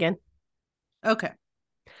about them again. Okay.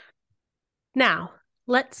 Now,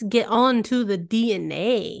 let's get on to the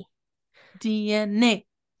DNA. DNA.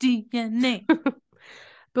 DNA.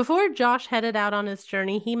 Before Josh headed out on his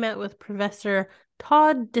journey, he met with Professor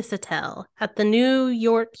Todd Disotell at the New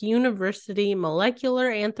York University Molecular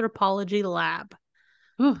Anthropology Lab.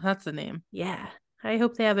 Ooh, that's a name. Yeah, I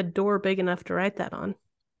hope they have a door big enough to write that on.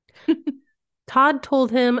 Todd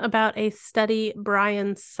told him about a study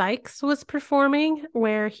Brian Sykes was performing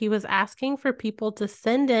where he was asking for people to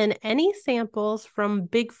send in any samples from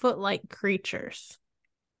Bigfoot like creatures.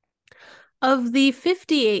 Of the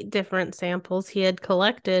 58 different samples he had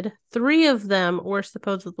collected, 3 of them were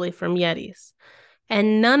supposedly from Yetis,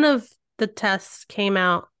 and none of the tests came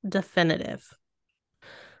out definitive.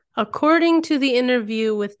 According to the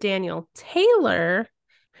interview with Daniel Taylor,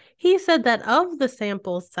 he said that of the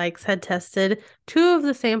samples Sykes had tested, 2 of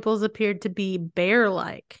the samples appeared to be bear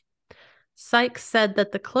like. Sykes said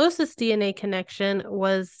that the closest DNA connection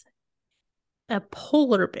was a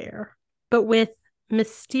polar bear, but with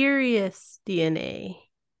mysterious DNA.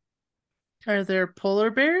 Are there polar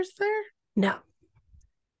bears there? No.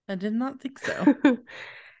 I did not think so.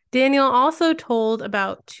 Daniel also told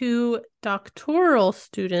about 2 doctoral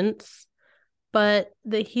students, but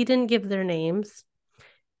he didn't give their names.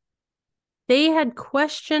 They had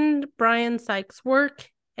questioned Brian Sykes' work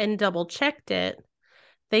and double checked it.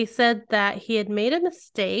 They said that he had made a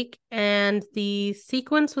mistake and the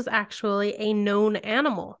sequence was actually a known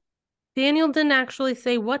animal. Daniel didn't actually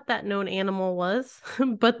say what that known animal was,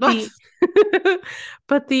 but What? the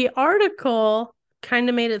but the article kind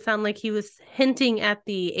of made it sound like he was hinting at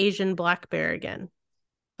the Asian black bear again.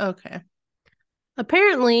 Okay.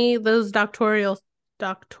 Apparently, those doctoral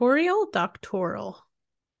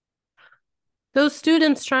those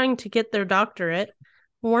students trying to get their doctorate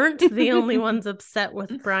weren't the only ones upset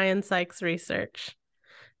with Brian Sykes' research.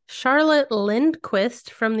 Charlotte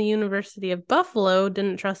Lindquist from the University of Buffalo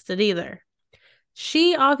didn't trust it either.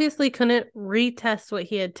 She obviously couldn't retest what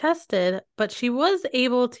he had tested, but she was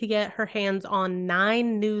able to get her hands on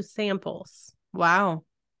 9 new samples. Wow.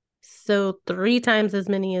 So 3 times as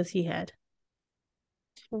many as he had.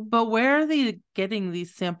 But where are they getting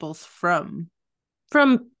these samples from?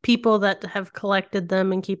 From people that have collected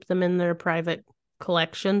them and keep them in their private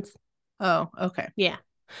collections. Oh, okay. Yeah.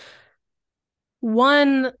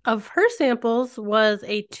 One of her samples was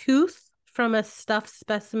a tooth from a stuffed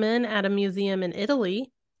specimen at a museum in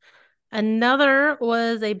Italy. Another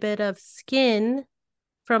was a bit of skin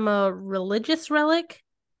from a religious relic,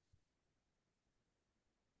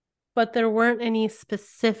 but there weren't any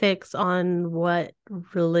specifics on what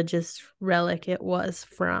religious relic it was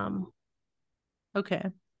from. Okay.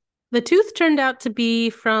 The tooth turned out to be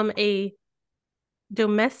from a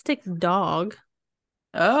domestic dog.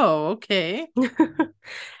 Oh, okay.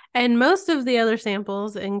 And most of the other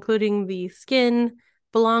samples, including the skin,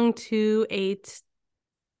 belong to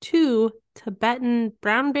two Tibetan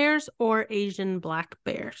brown bears or Asian black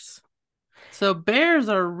bears. So bears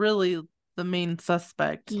are really the main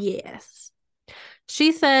suspect. Yes.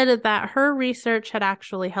 She said that her research had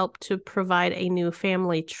actually helped to provide a new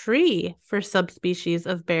family tree for subspecies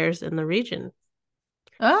of bears in the region.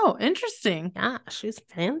 Oh, interesting. Yeah, she's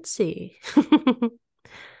fancy.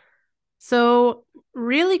 So,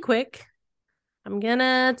 really quick, I'm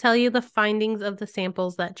gonna tell you the findings of the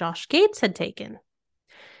samples that Josh Gates had taken.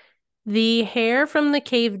 The hair from the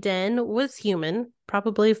cave den was human,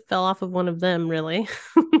 probably fell off of one of them, really.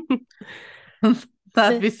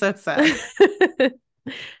 That'd be so sad.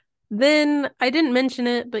 Then I didn't mention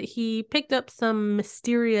it, but he picked up some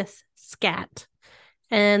mysterious scat,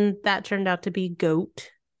 and that turned out to be goat.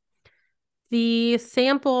 The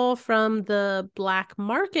sample from the black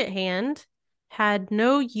market hand had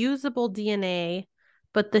no usable DNA,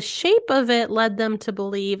 but the shape of it led them to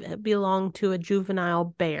believe it belonged to a juvenile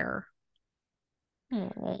bear.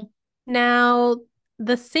 Oh. Now,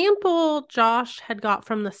 the sample Josh had got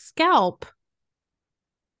from the scalp,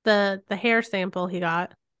 the hair sample he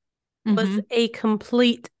got, was Mm-hmm. a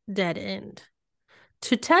complete dead end.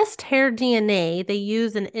 To test hair DNA, they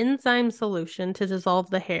use an enzyme solution to dissolve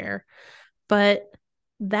the hair, but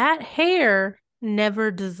that hair never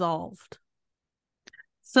dissolved.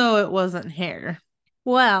 So it wasn't hair.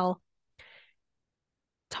 Well,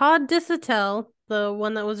 Todd Disotell, the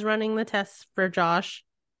one that was running the tests for Josh,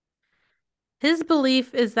 his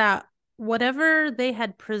belief is that whatever they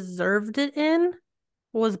had preserved it in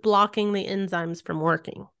was blocking the enzymes from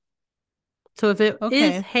working. So if it is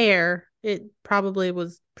Okay. hair, it probably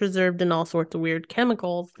was preserved in all sorts of weird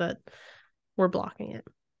chemicals that were blocking it.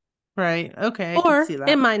 Right. Okay, I could Or see it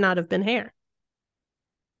that. might not have been hair,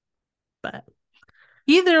 but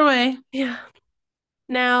Either way. yeah.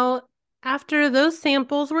 Now, after those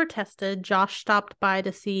samples were tested, Josh stopped by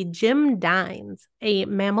to see Jim Dines, a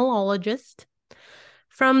mammalologist.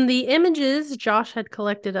 From the images Josh had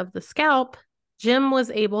collected of the scalp, Jim was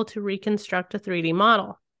able to reconstruct a 3D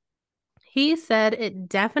model. He said it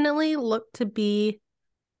definitely looked to be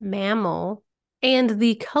mammal, and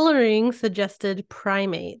the coloring suggested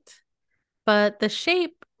primate, but the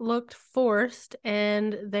shape looked forced,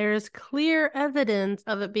 and there's clear evidence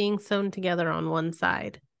of it being sewn together on one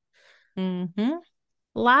side. Mm-hmm.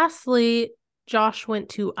 Lastly, Josh went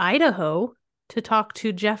to Idaho to talk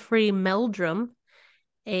to Jeffrey Meldrum,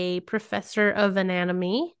 a professor of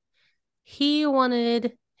anatomy. He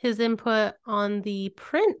wanted his input on the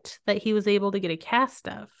print that he was able to get a cast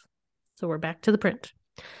of. So we're back to the print.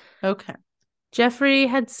 Okay. Jeffrey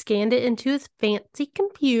had scanned it into his fancy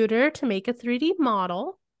computer to make a 3D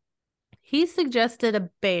model. He suggested a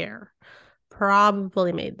bear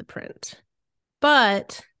probably made the print,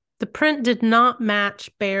 but the print did not match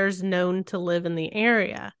bears known to live in the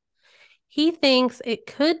area. He thinks it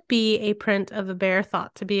could be a print of a bear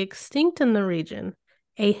thought to be extinct in the region,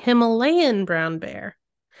 a Himalayan brown bear.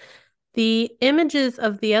 The images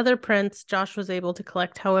of the other prints Josh was able to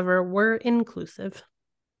collect, however, were inclusive.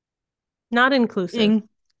 Not inclusive. In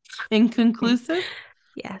inconclusive?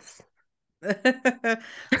 Yes. Well,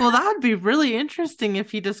 that would be really interesting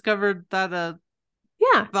if he discovered that a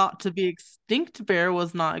Yeah. thought to be extinct bear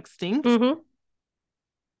was not extinct. Mm-hmm.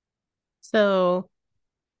 So,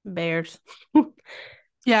 bears.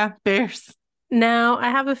 Yeah, bears. Now, I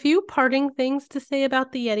have a few parting things to say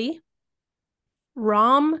about the Yeti.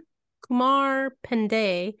 Ram Kumar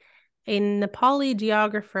Pandey, a Nepali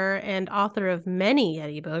geographer and author of many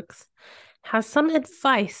Yeti books, has some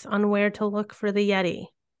advice on where to look for the Yeti.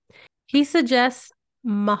 He suggests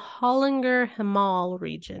Mahalungur Himal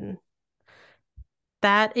region.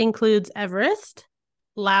 That includes Everest,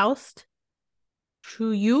 Laos,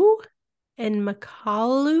 Chuyu, and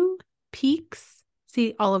Makalu peaks.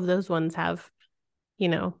 See, all of those ones have, you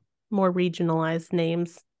know, more regionalized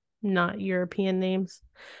names, not European names,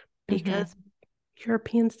 Mm-hmm. because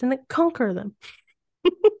Europeans didn't conquer them.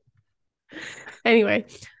 Anyway,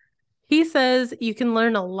 he says you can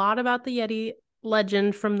learn a lot about the Yeti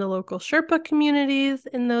legend from the local Sherpa communities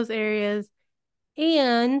in those areas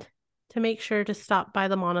and to make sure to stop by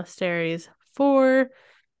the monasteries for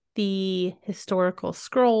the historical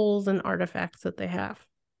scrolls and artifacts that they have.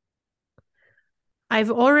 I've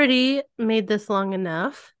already made this long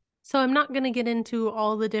enough, so I'm not going to get into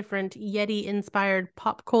all the different Yeti inspired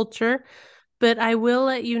pop culture, but I will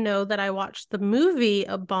let you know that I watched the movie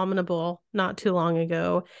Abominable not too long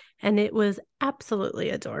ago, and it was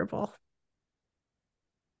absolutely adorable.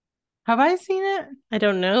 Have I seen it? I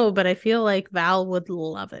don't know, but I feel like Val would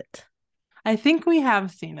love it. I think we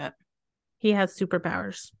have seen it. He has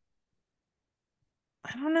superpowers.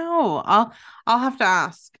 I don't know. I'll have to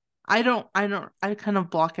ask. I kind of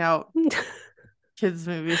block out kids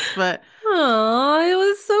movies, but Oh, it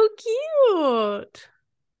was so cute.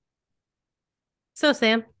 So,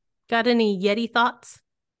 Sam, got any Yeti thoughts?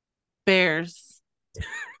 bears.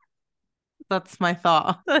 That's my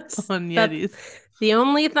thought That's on that's Yetis. the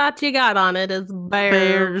only thought you got on it is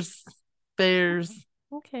bears. Bears. Bears.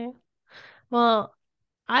 Okay. Well,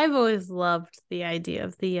 I've always loved the idea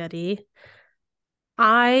of the Yeti.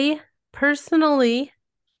 I personally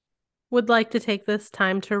would like to take this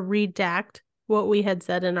time to redact what we had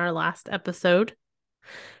said in our last episode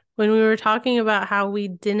when we were talking about how we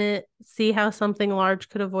didn't see how something large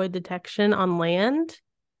could avoid detection on land.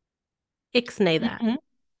 Ixnay that. Hmm.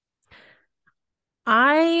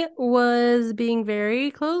 I was being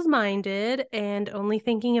very close minded and only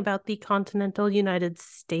thinking about the continental United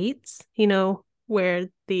States, where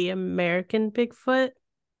the American Bigfoot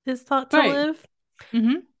is thought to Right. live.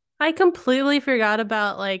 Hmm. I completely forgot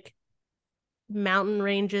about like mountain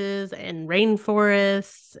ranges and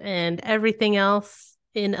rainforests and everything else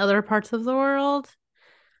in other parts of the world.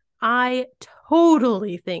 I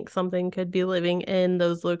totally think something could be living in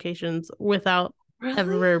those locations without Really?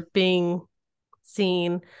 ever being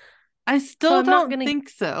seen. I So still I'm not don't going think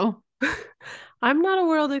so. to, I'm not a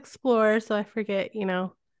world explorer, so I forget,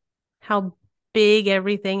 how big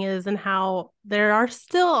everything is and how there are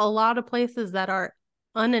still a lot of places that are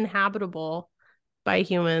uninhabitable by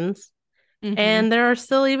humans. Hmm. And there are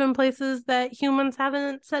still even places that humans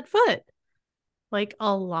haven't set foot, like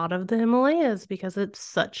a lot of the Himalayas, because it's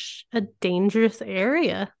such a dangerous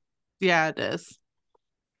area. Yeah, it is.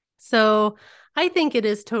 So I think it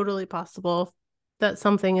is totally possible that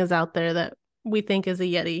something is out there that we think is a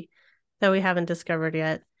Yeti that we haven't discovered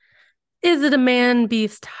yet. Is it a man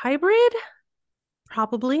beast hybrid?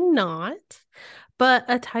 Probably not, but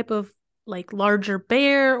a type of like larger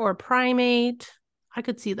bear or primate, I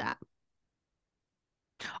could see that.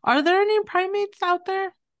 Are there any primates out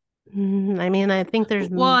there? I mean, I think there's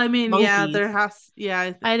Well, I mean, yeah, monkeys. there has,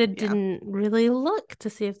 yeah, yeah. Didn't really look to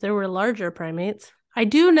see if there were larger primates. I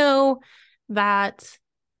do know that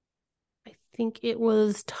I think it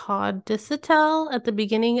was Todd Disotell at the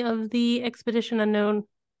beginning of the Expedition Unknown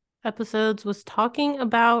episodes was talking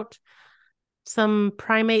about some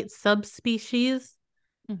primate subspecies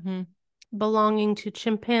Hmm. belonging to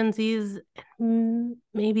chimpanzees,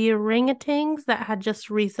 maybe orangutans that had just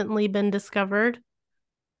recently been discovered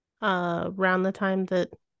around the time that,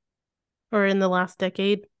 or in the last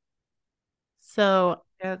decade. So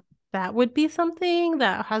Yeah. that would be something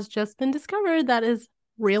that has just been discovered that is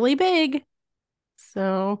really big.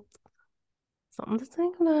 So something to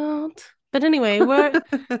think about. But anyway, what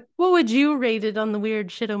would you rate it on the weird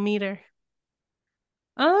shitometer?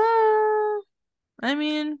 I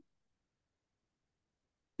mean, I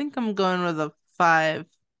think I'm going with a 5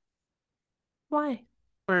 Why?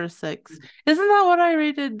 or a 6. Isn't that what I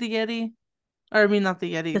rated the Yeti? Or I mean, not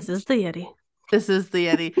the This Yeti. is the Yeti. This is the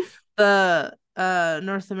Yeti. The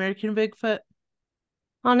North American Bigfoot.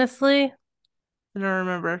 Honestly, I don't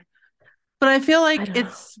remember. But I feel I like don't know.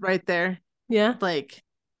 it's right there. Yeah. Like,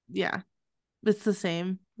 yeah, it's the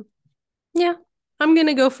same. Yeah. I'm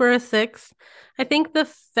gonna go for a 6. I think the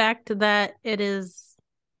fact that it is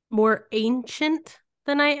more ancient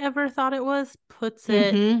than I ever thought it was puts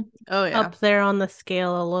it Mm-hmm. Oh yeah. up there on the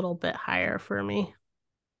scale a little bit higher for me.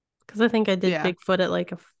 Because I think I did Yeah. Bigfoot at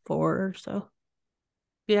like a 4 or so.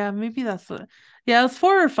 Yeah, maybe that's what. Yeah, it was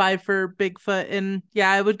 4 or 5 for Bigfoot, and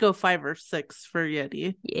yeah, I would go 5 or 6 for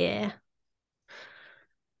Yeti. Yeah.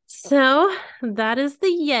 So that is the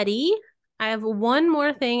Yeti. I have one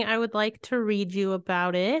more thing I would like to read you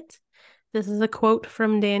about it. This is a quote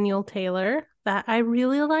from Daniel Taylor that I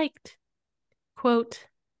really liked. Quote,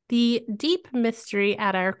 the deep mystery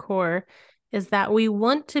at our core is that we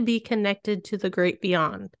want to be connected to the great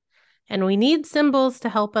beyond, and we need symbols to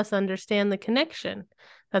help us understand the connection.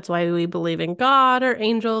 That's why we believe in God or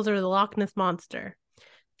angels or the Loch Ness Monster.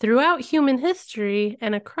 Throughout human history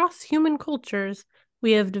and across human cultures,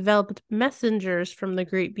 we have developed messengers from the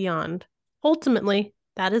great beyond. Ultimately,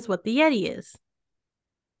 that is what the Yeti is.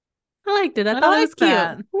 I liked it. I I thought it was like cute.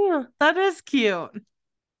 that. Yeah. That is cute.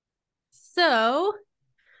 So,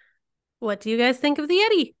 what do you guys think of the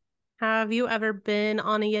Yeti? Have you ever been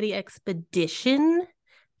on a Yeti expedition?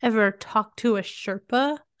 Ever talked to a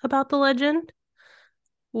Sherpa about the legend?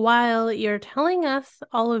 While you're telling us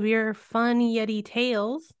all of your fun Yeti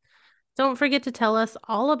tales, don't forget to tell us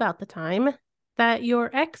all about the time that your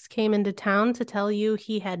ex came into town to tell you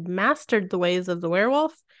he had mastered the ways of the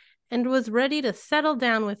werewolf and was ready to settle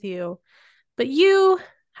down with you, but you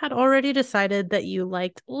had already decided that you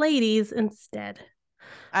liked ladies instead.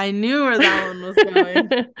 I knew where that one was going.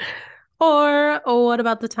 Or what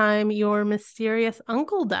about the time your mysterious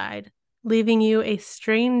uncle died, leaving you a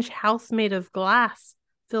strange house made of glass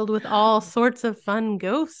filled with all sorts of fun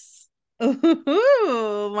ghosts?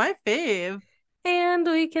 Ooh, my fave. And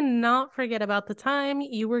we cannot forget about the time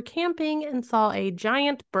you were camping and saw a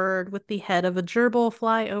giant bird with the head of a gerbil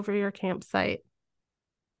fly over your campsite.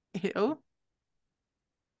 Ew.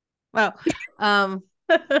 Well, um,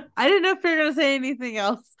 I didn't know if you were gonna say anything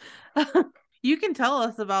else. You can tell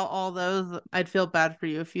us about all those. I'd feel bad for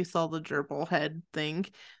you if you saw the gerbil head thing.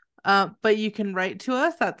 But you can write to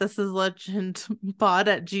us at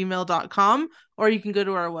thisislegendpod@gmail.com, or you can go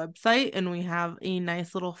to our website and we have a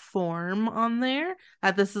nice little form on there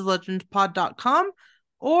at thisislegendpod.com,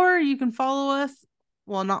 or you can follow us.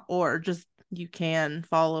 Well, not or, just you can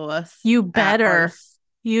follow us You at better. ours.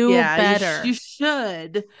 You Yeah, you better.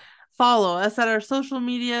 should follow us at our social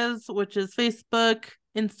medias, which is Facebook,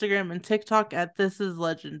 Instagram, and TikTok at This Is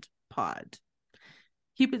Legend Pod.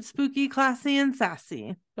 Keep it spooky, classy, and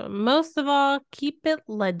sassy. But most of all, keep it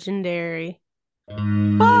legendary.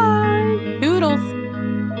 Bye! Toodles.